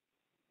in.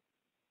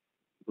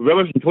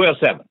 Revelation 12,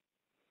 7.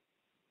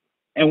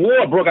 And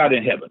war broke out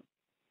in heaven.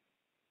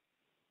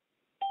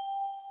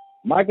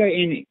 Micah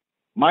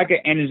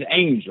and his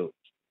angels.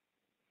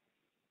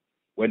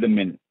 Wait a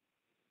minute.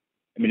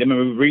 Let me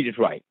read this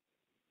right.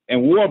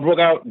 And war broke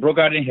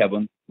out in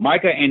heaven.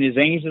 Micah and his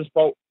angels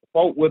fought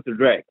with the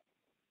dragon.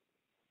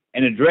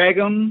 And the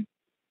dragon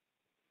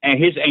and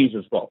his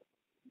angels fought.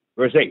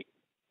 Verse 8.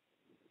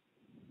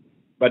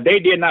 But they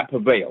did not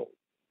prevail.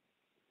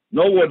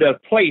 Nor was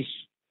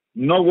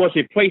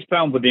a place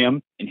found for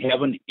them in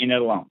heaven any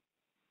longer.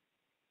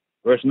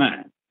 Verse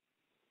 9.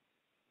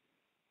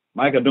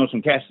 Micah doing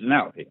some casting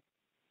out here.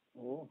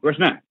 Verse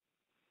 9.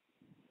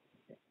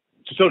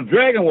 So the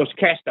dragon was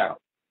cast out.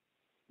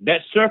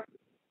 That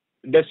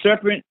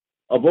serpent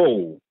of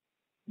old,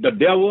 the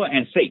devil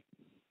and Satan,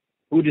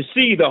 who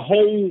deceived the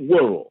whole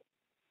world.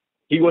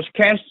 He was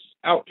cast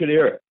out to the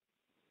earth.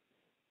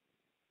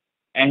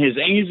 And his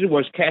angel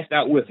was cast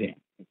out with him.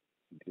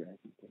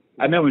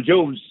 I remember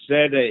Job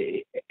said,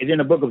 it's in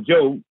the book of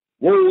Job,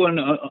 woe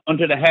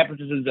unto the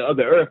inhabitants of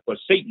the earth, for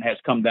Satan has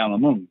come down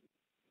among you.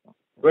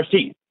 Verse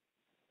 10.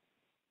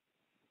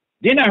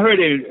 Then I heard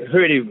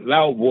a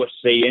loud voice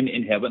saying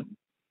in heaven,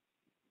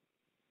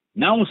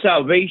 now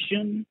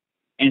salvation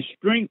and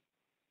strength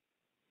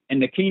in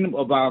the kingdom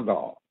of our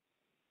God,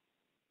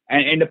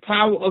 and the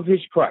power of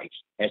his Christ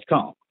has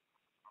come.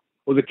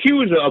 For the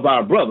accuser of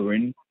our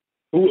brethren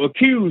who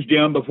accused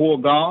them before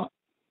God,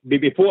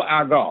 before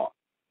our God,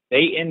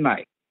 day and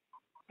night,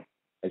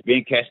 has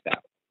been cast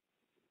out.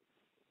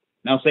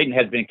 Now Satan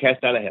has been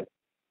cast out of heaven.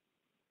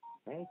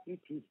 Thank you,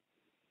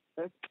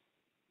 Jesus.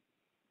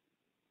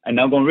 And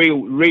I'm going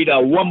to read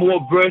one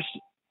more verse.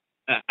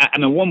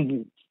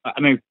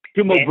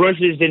 Two more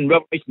verses in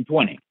Revelation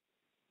 20.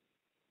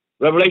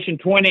 Revelation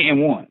 20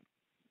 and 1.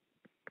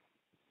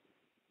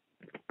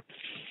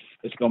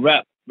 It's going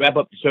to wrap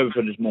up the service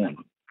for this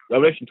morning.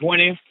 Revelation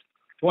 20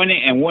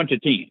 and 1 to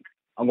 10.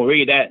 I'm going to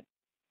read that.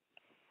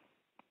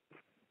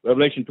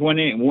 Revelation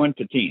 20 and 1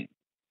 to 10.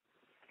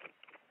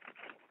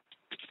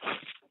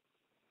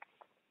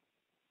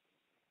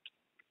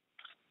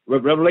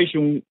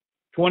 Revelation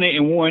 20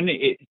 and 1,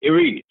 it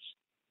reads,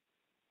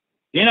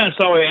 Then I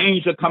saw an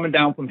angel coming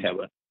down from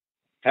heaven,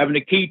 having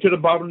the key to the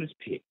bottomless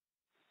pit,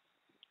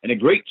 and a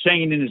great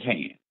chain in his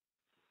hand.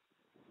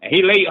 And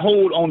he laid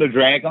hold on the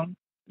dragon,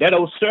 that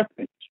old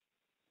serpent,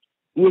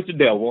 who is the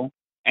devil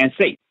and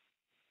Satan,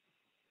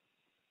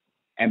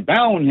 and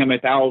bound him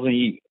 1,000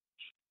 years.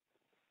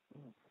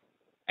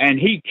 And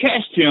he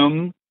cast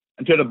him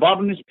into the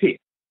bottomless pit,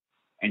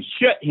 and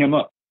shut him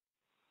up,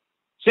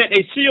 set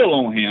a seal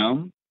on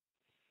him,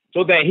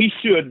 so that he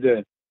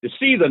should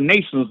deceive the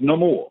nations no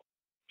more,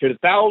 till the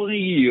 1,000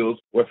 years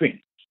were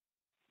finished.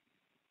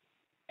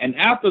 And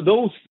after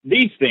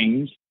these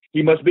things,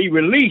 he must be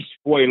released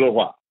for a little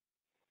while.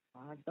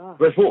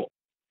 Verse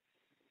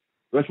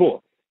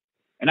 4.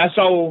 And I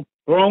saw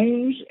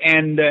thrones,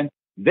 and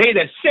they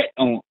that sat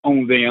on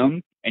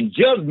them, and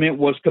judgment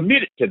was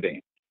committed to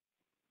them.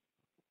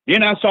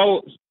 Then I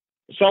saw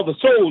the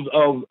souls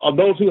of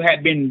those who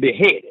had been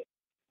beheaded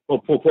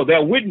for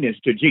their witness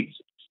to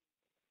Jesus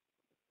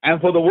and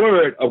for the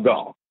word of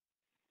God.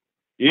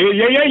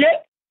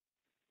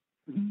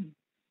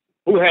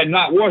 Who had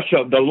not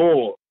worshipped the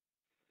Lord,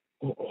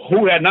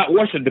 who had not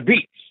worshipped the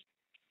beast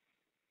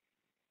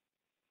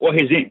or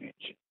his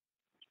image,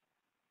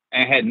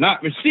 and had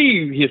not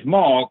received his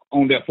mark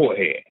on their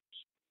foreheads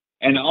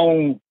and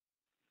on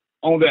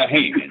their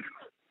hands.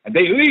 And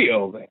they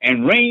live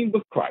and reign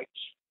with Christ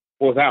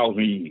for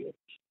 1,000 years.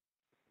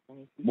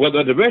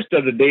 Whether the rest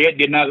of the dead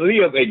did not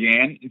live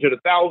again until the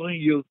 1,000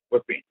 years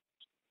were finished.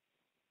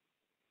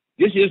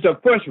 This is the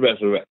first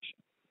resurrection.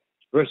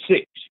 Verse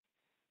 6.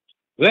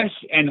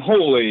 Blessed and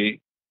holy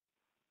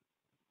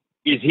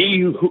is he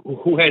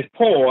who has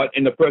poured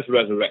in the first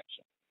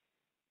resurrection.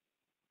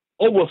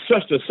 Over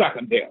such the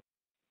second death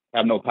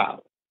have no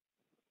power.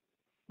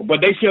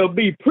 But they shall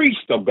be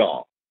priests of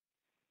God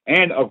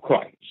and of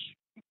Christ,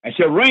 and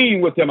shall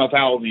reign with him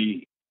 1,000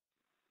 years.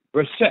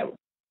 Verse 7.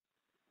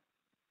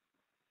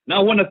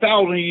 Now when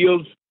 1,000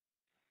 years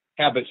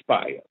have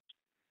expired,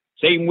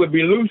 Satan will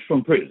be loosed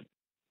from prison.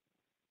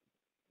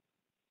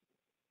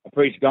 I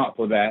praise God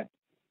for that.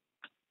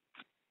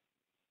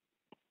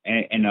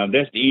 And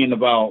that's the end of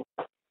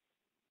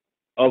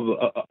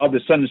the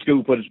Sunday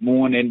school for this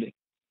morning.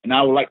 And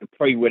I would like to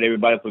pray with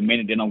everybody for a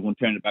minute. Then I'm going to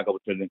turn it back over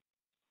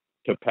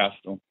to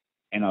Pastor,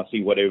 and I'll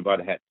see what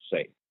everybody has to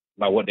say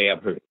about what they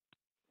have heard.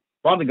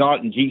 Father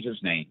God, in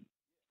Jesus' name,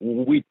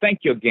 we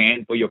thank you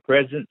again for your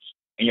presence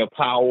and your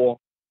power,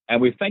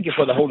 and we thank you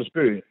for the Holy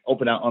Spirit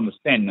open our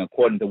understanding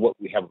according to what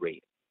we have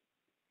read.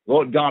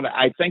 Lord God,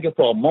 I thank you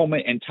for a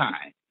moment in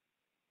time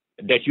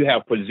that you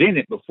have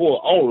presented before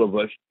all of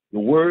us the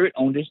word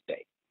on this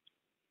day.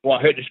 For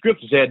I heard the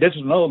scripture said, this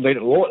is another day that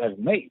the Lord has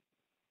made.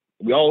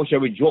 We all shall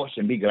rejoice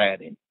and be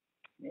glad in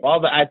it.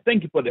 Father, I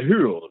thank you for the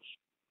heroes,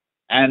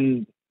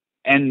 and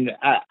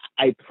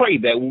I pray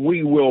that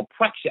we will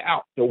practice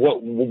out to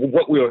what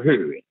we are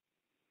hearing.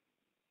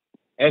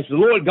 As the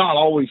Lord God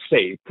always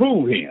say,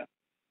 prove him,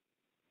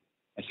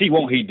 and see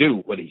won't he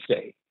do what he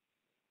say.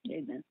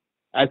 Amen.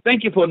 I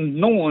thank you for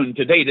knowing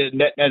today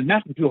that there's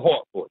nothing too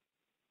hard for you.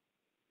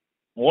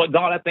 Lord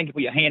God, I thank you for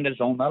your hand that's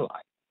on my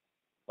life.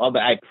 Father,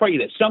 I pray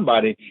that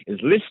somebody is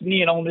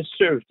listening on this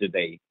service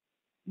today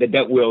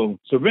that will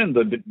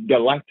surrender their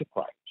life to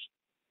Christ.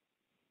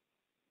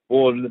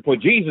 For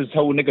Jesus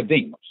told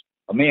Nicodemus,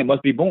 a man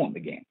must be born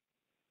again.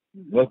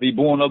 Must be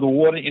born of the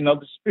water and of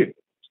the Spirit.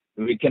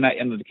 We cannot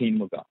enter the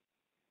kingdom of God.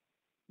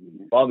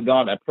 Father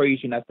God, I praise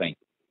you and I thank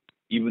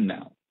you, even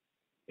now.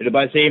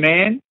 Everybody say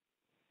amen?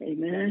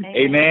 Amen.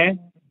 Amen.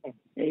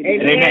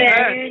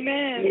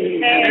 Amen.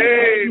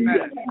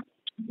 Amen.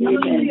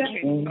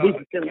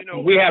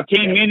 We have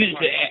 10 minutes,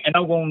 and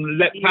I'm going to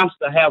let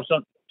Pastor have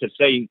something to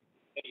say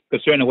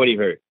concerning what he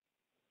heard.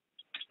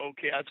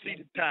 Okay, I see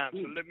the time,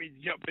 so let me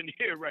jump in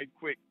here right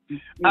quick.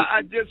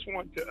 I just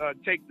want to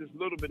take this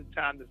little bit of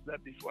time that's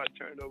left before I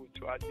turn it over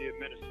to our dear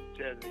Minister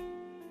Teddy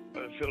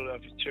of the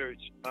Philadelphia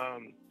Church.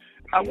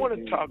 I want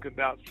to talk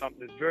about something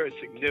that's very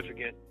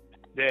significant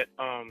that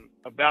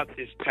about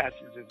this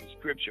passage of the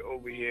scripture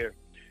over here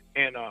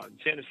in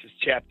Genesis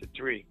chapter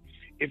 3.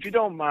 If you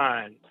don't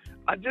mind,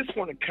 I just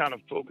want to kind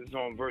of focus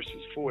on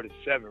verses 4 to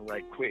 7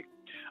 right quick.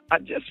 I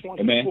just want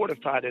to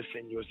fortify this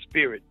in your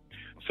spirit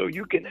so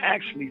you can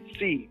actually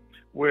see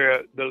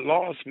where the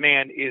lost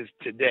man is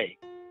today.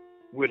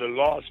 Where the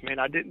lost man,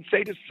 I didn't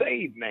say the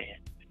saved man.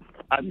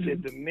 I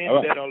said the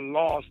men that are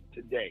lost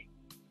today.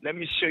 Let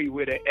me show you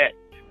where they're at.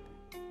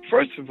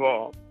 First of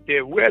all,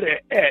 they're where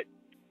they're at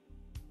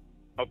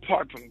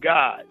apart from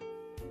God.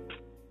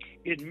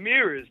 It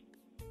mirrors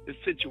the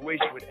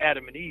situation with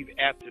Adam and Eve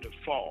after the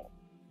fall.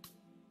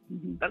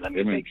 Now, let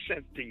me make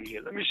sense to you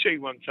here. Let me show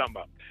you what I'm talking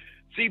about.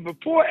 See,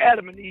 before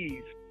Adam and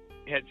Eve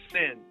had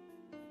sinned,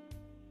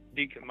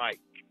 Deacon Mike,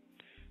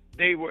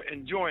 they were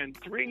enjoying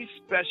three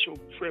special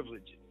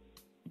privileges.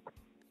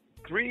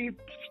 Three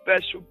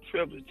special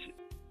privileges,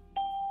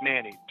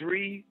 Manny.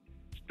 Three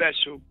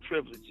special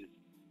privileges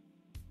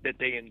that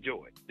they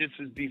enjoyed. This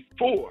is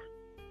before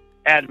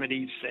Adam and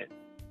Eve sinned.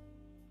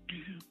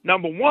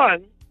 Number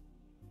one,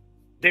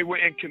 they were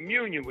in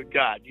communion with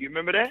God. Do you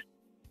remember that?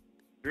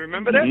 You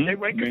remember that? They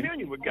were in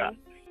communion with God.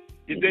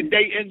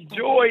 They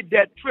enjoyed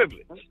that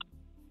privilege.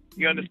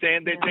 You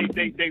understand?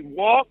 They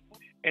walked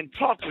and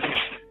talked with Him.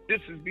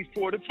 This is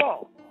before the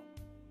fall.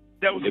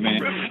 That was a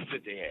privilege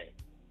that they had.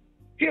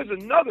 Here's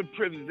another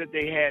privilege that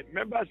they had.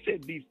 Remember I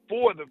said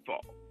before the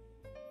fall.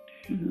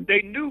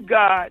 They knew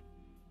God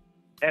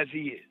as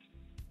He is.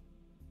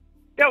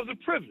 That was a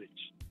privilege.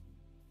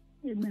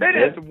 They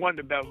didn't have to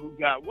wonder about who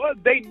God was.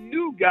 They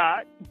knew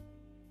God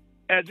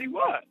as He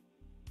was.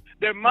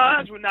 Their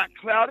minds were not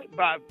clouded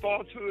by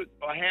falsehoods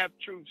or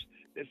half-truths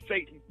that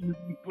Satan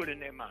put in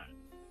their mind.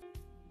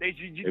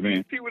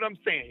 You see what I'm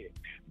saying here?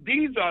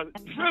 These are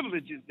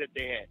privileges that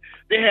they had.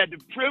 They had the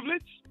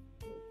privilege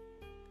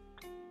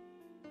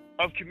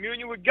of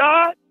communion with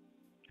God.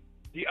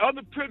 The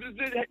other privilege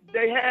that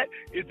they had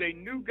is they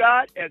knew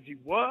God as He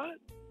was.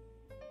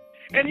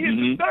 And here's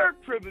the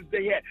third privilege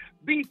they had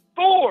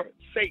before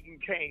Satan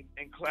came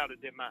and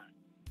clouded their mind.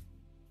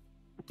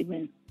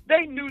 Amen.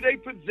 They knew they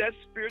possessed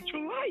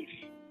spiritual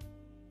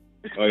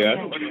life. Oh,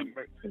 yeah?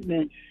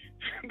 Amen.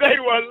 They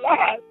were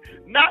alive,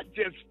 not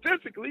just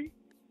physically,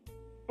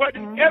 but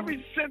in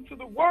every sense of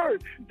the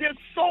word. Their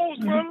souls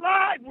were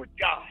alive with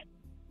God.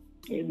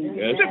 Amen.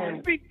 Yes. This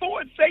was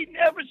before Satan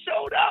ever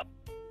showed up.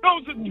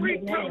 Those are three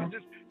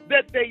privileges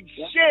that they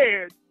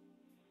shared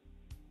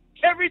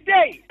every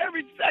day,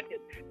 every second,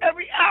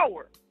 every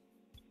hour.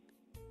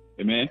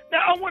 Amen.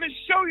 Now, I want to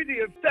show you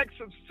the effects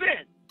of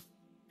sin.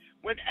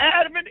 When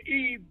Adam and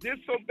Eve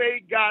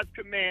disobeyed God's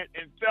command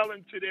and fell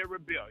into their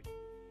rebellion,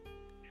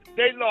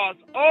 they lost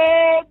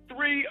all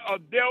three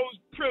of those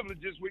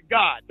privileges with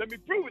God. Let me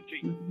prove it to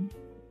you.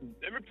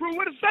 Let me prove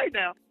what it say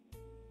now.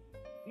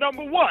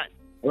 Number one,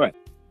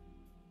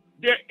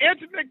 their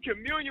intimate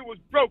communion was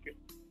broken.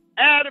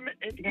 Adam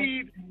and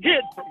Eve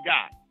hid from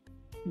God.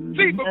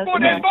 See, before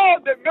they fall,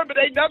 remember,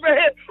 they never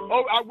hid.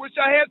 Oh, I wish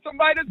I had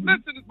somebody that's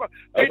listening.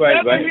 They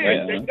never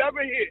hid. They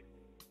never hid.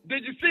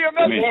 Did you see them?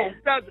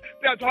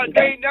 That's how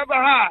they never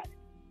hide.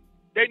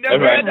 They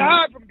never had to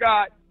hide from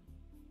God.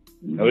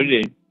 No, they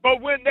did.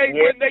 But when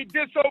they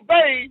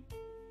disobeyed,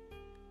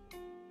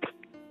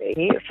 They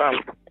hear from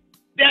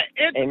that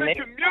intimate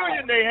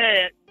communion they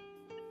had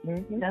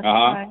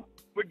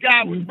with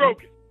God was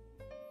broken.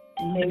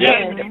 And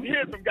they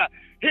hid from God.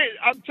 Here,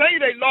 I'm telling you,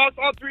 they lost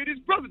all three of these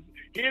privileges.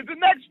 Here's the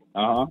next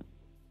one.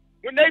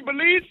 When they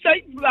believed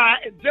Satan's lie,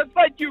 and just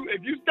like you,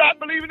 if you stop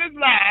believing his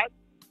lies,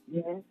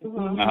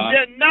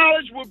 their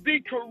knowledge will be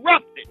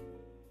corrupted.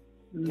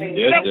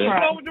 That's what's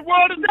wrong with the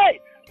world today.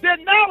 Their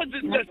knowledge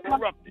is just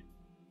corrupted.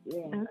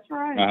 That's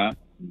right.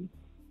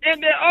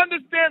 And their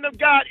understanding of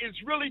God is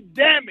really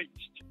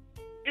damaged.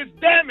 It's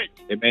damaged.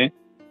 Amen.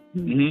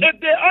 If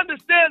their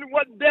understanding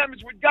wasn't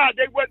damaged with God,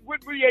 they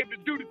wouldn't be able to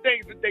do the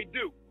things that they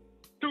do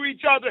to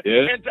each other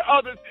and to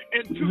others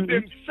and to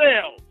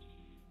themselves.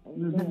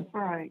 That's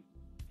right.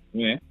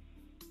 Yeah.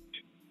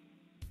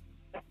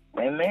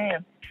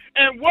 Amen.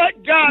 And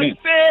what God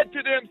said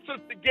to them,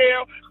 Sister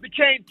Gail,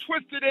 became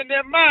twisted in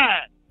their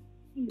mind.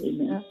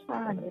 That's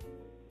right.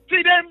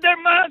 See, their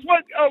minds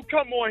wasn't, oh,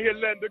 come on here,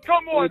 Linda.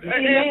 Come on,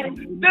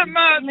 Andrew. Their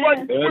minds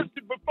wasn't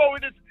twisted before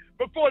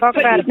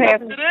Satan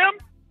spoke to them.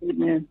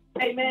 Amen.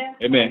 Amen.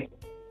 Amen.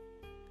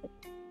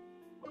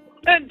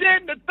 And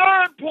then the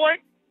third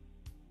point,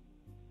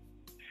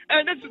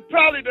 and this is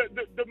probably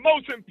the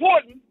most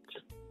important,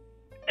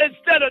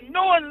 instead of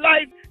knowing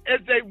life as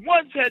they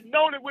once had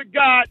known it with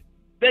God,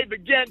 they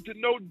began to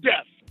know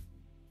death.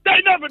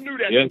 They never knew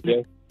that. Yes.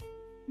 They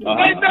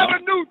never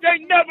knew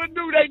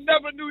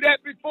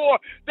that before.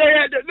 They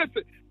had to,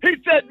 listen, he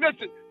said,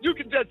 listen, you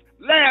can just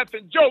laugh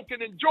and joke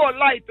and enjoy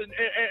life,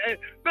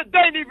 but they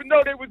didn't even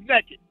know they was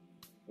naked.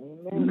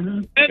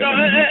 And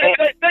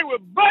they were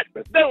butt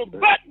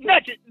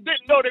naked and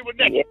didn't know they were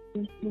naked.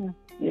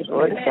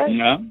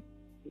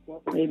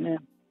 Amen.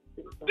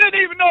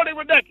 Didn't even know they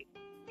were naked.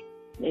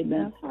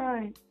 Amen. That's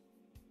right.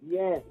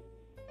 Yes.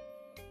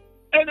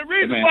 And the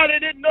reason why they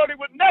didn't know they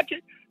were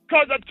naked,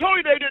 because I told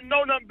you they didn't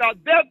know nothing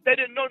about death, they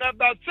didn't know nothing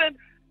about sin.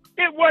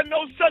 It wasn't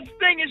no such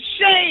thing as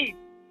shame.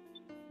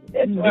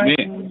 That's right.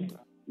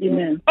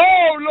 Amen.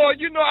 Oh, Lord,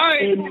 you know, I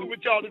ain't fooling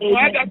with y'all this morning.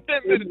 I got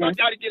 10 minutes. I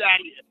got to get out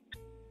of here.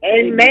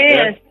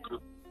 Amen.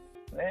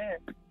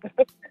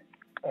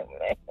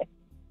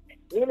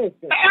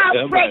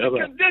 Our present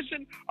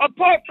condition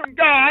apart from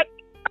God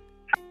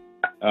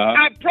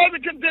Our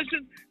present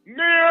condition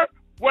mirror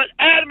what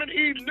Adam and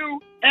Eve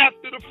knew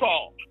after the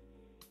fall.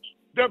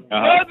 The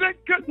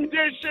present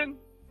condition,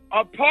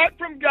 apart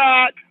from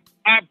God,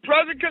 our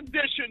present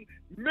condition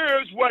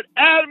mirrors what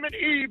Adam and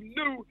Eve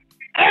knew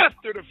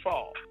after the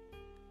fall.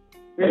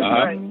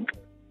 Amen.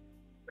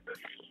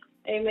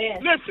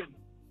 Listen,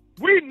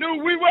 we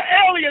knew we were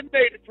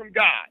alienated from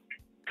God.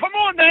 Come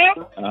on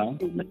now.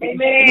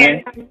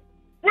 Amen.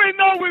 We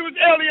know we was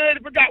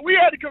alienated from God. We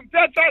had to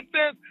confess our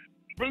sins,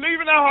 believe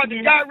in our heart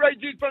that God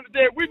raised Jesus from the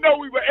dead. We know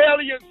we were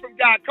aliens from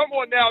God. Come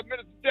on now,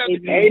 Minister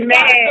Jesse. Amen.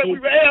 God said we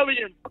were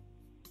aliens.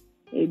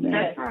 Amen.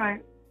 That's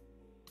right.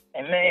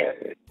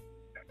 Amen.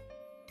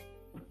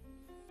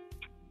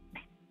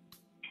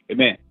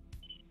 Amen.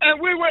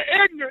 And we were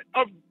ignorant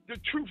of the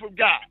truth of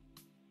God.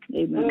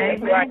 Amen.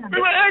 Amen. We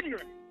were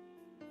ignorant.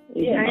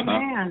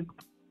 Amen.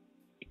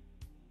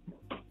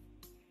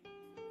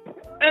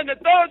 And the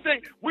third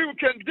thing, we were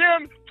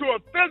condemned to a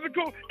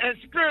physical and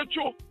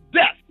spiritual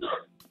death.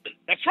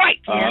 That's right.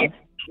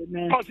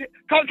 Amen. Cause,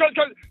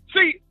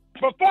 see,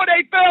 before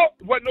they fell,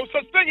 wasn't no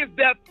such thing as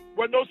death.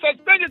 Wasn't no such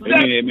thing as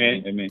death.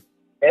 Amen. Amen.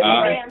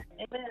 Amen.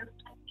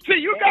 See,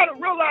 you got to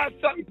realize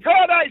something.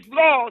 Paradise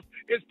lost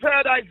is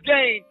paradise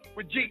gained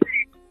with Jesus.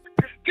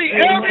 See,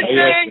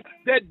 everything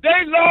that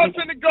they lost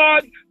in the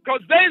garden,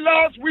 because they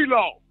lost, we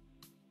lost.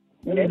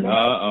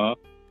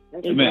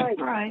 Amen.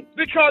 Right.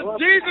 Because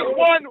Jesus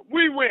won,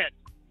 we win.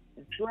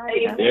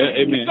 Yeah,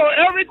 amen. So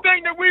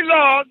everything that we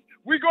lost,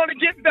 we're going to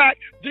get back.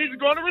 Jesus is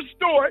going to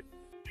restore it.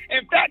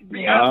 In fact,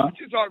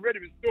 it's already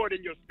restored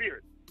in your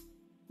spirit.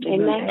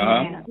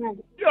 Amen.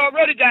 You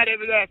already got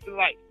everlasting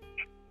life.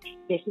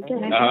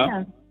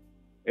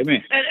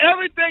 Amen. And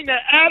everything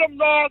that Adam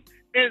lost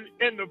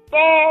in the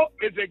fall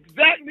is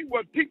exactly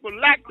what people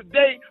lack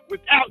today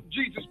without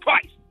Jesus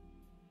Christ.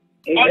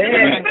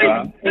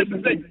 Amen. This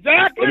is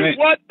exactly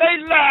what they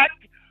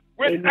lacked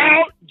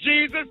without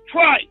Jesus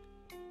Christ.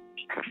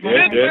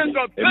 This is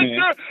a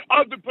picture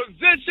of the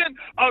position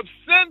of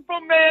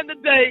sinful man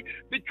today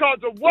because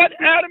of what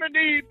Adam and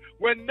Eve,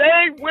 when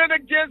they went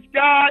against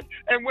God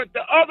and went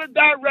the other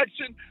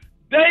direction,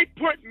 they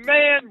put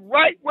man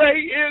right where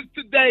he is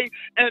today,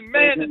 and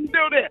man is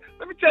still there.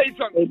 Let me tell you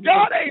something.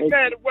 God ain't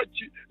mad at what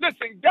you...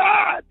 Listen,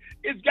 God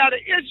has got an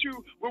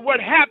issue with what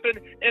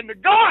happened in the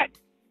garden.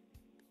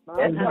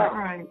 That's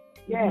right.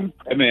 Yes.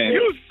 Amen.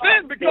 You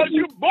sin because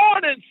you're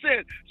born in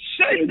sin,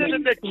 shaped in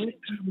iniquity.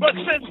 But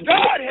since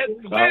God has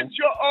cleansed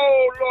you,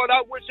 oh Lord,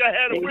 I wish I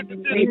had a witness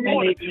this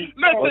morning.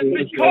 Listen,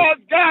 because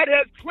God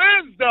has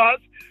cleansed us,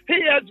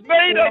 He has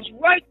made us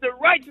right, the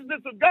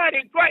righteousness of God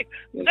in Christ.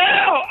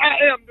 Now I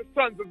am the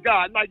sons of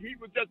God, like he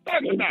was just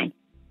talking about.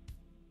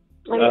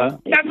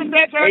 That's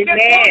what I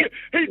just told you.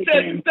 He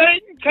said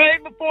Satan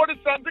came before the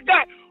sons of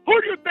God. Who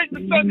do you think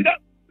the sons of God?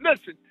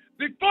 Listen.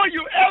 Before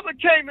you ever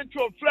came into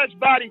a flesh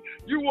body,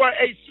 you were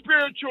a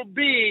spiritual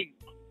being.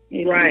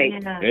 Right.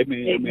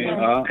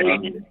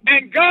 Amen.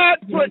 And God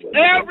put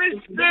every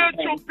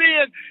spiritual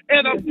being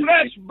in a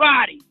flesh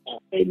body.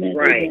 Amen.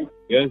 Right.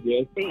 Yes.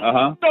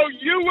 So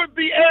you would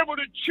be able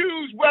to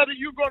choose whether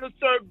you're going to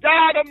serve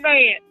God or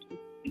man.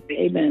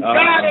 Amen.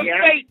 God or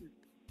Satan.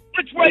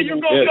 Which way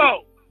you going to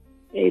go?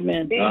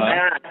 Amen.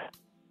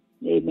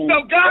 Amen.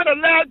 So God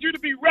allowed you to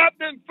be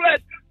wrapped in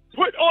flesh,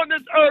 put on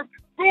this earth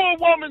through a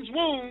woman's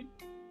womb.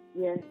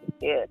 Yes.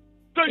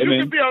 So you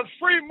can be a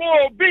free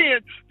moral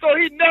being. So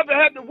he never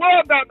had to worry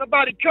about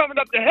nobody coming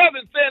up to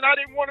heaven saying, I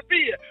didn't want to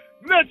be here.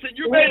 Listen,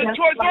 you made a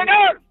choice on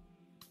earth.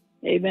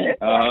 Amen.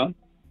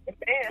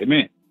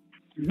 Amen.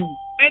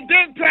 And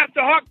then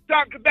Pastor Hart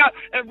talked about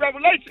in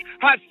Revelation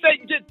how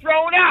Satan gets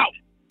thrown out.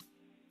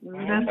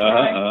 Amen.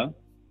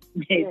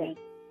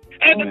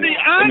 And to be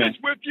honest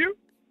with you,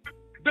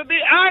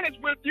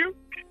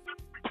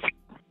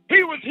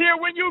 he was here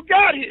when you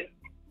got here.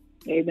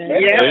 Amen.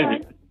 Yeah.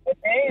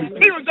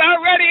 He was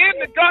already in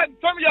the garden.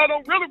 Some of y'all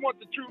don't really want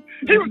the truth.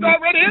 He was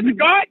already in the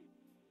garden.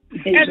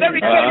 And let me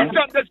tell you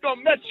something that's going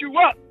to mess you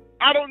up.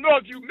 I don't know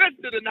if you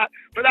missed it or not,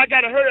 but I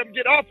got to hurry up and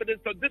get off of this,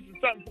 so this is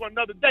something for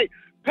another day.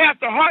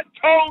 Pastor Hart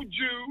told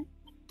you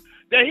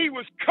that he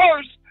was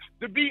cursed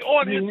to be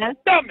on his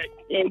stomach.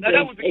 Now,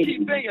 that was the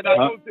key thing, and I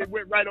know it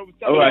went right over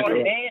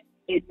something.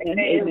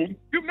 Amen.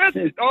 You missed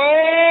it. Oh,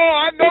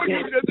 I know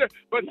you did.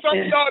 But some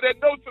of y'all that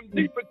know some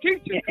deeper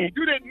teaching,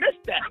 you didn't miss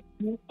that.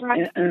 Nope.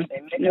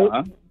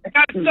 Now,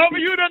 some of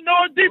you that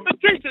know deeper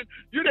teaching,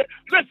 you didn't.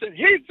 Listen,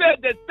 he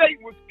said that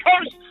Satan was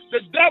cursed,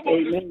 the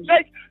devil, the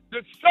snake,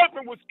 the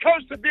serpent was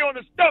cursed to be on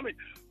his stomach.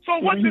 So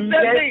what does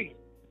that mean?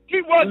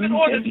 He wasn't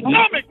on his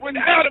stomach when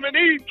Adam and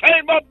Eve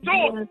came up to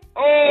him.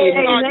 Oh,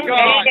 my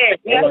God.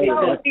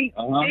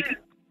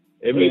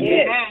 Amen.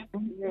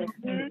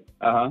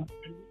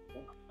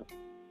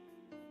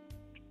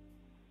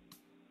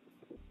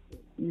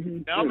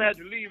 Now, I'm going to have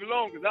to leave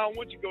alone because I don't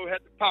want you to go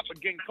have to pop a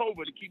ginkgo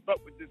to keep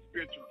up with this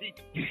spiritual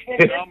teaching.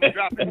 So I'm going to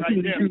drop it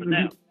right there for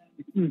now.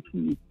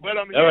 But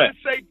I'm here to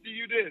say to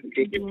you this,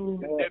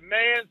 that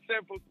man's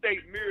sinful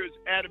state mirrors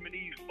Adam and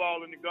Eve's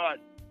fall in the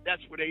garden.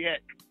 That's where they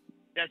at.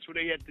 That's where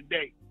they at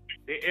today.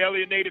 They're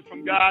alienated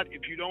from God.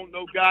 If you don't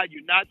know God,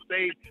 you're not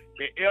saved.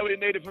 They're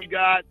alienated from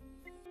God.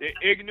 They're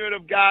ignorant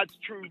of God's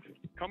truth.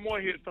 Come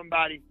on here,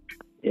 somebody.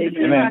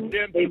 Amen.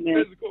 Condemned to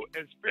Amen. physical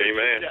and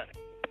spiritual death.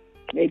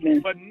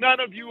 Amen. But none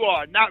of you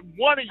are. Not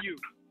one of you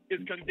is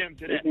condemned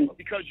to that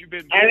because you've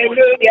been born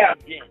Hallelujah.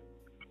 again.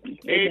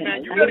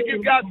 Amen. You got to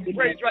give God some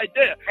praise right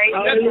there. That's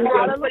Hallelujah.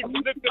 why I say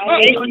lift him up.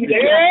 Hallelujah.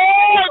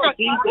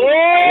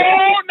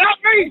 Oh, not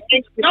me.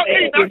 Not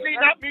me, not me,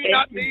 not me,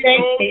 not me.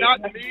 No,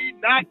 not me,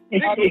 not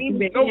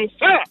me. No,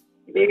 sir.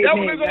 The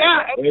devil is a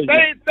lie. I'm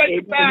staying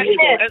sanctified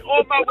and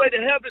on my way to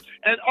heaven.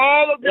 And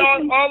all of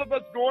y'all, all of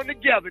us going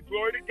together.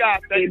 Glory to God.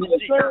 Thank you,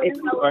 Jesus.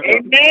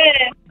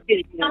 Amen.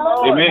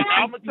 Amen.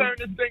 I'm going to turn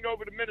this thing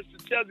over to Minister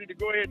Chelsea to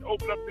go ahead and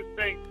open up this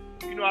thing.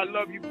 You know, I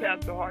love you,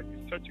 Pastor Hart.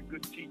 You're such a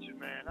good teacher,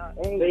 man. I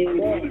really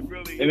Amen.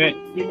 really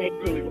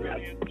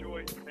enjoy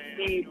it, man.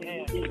 You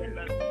know,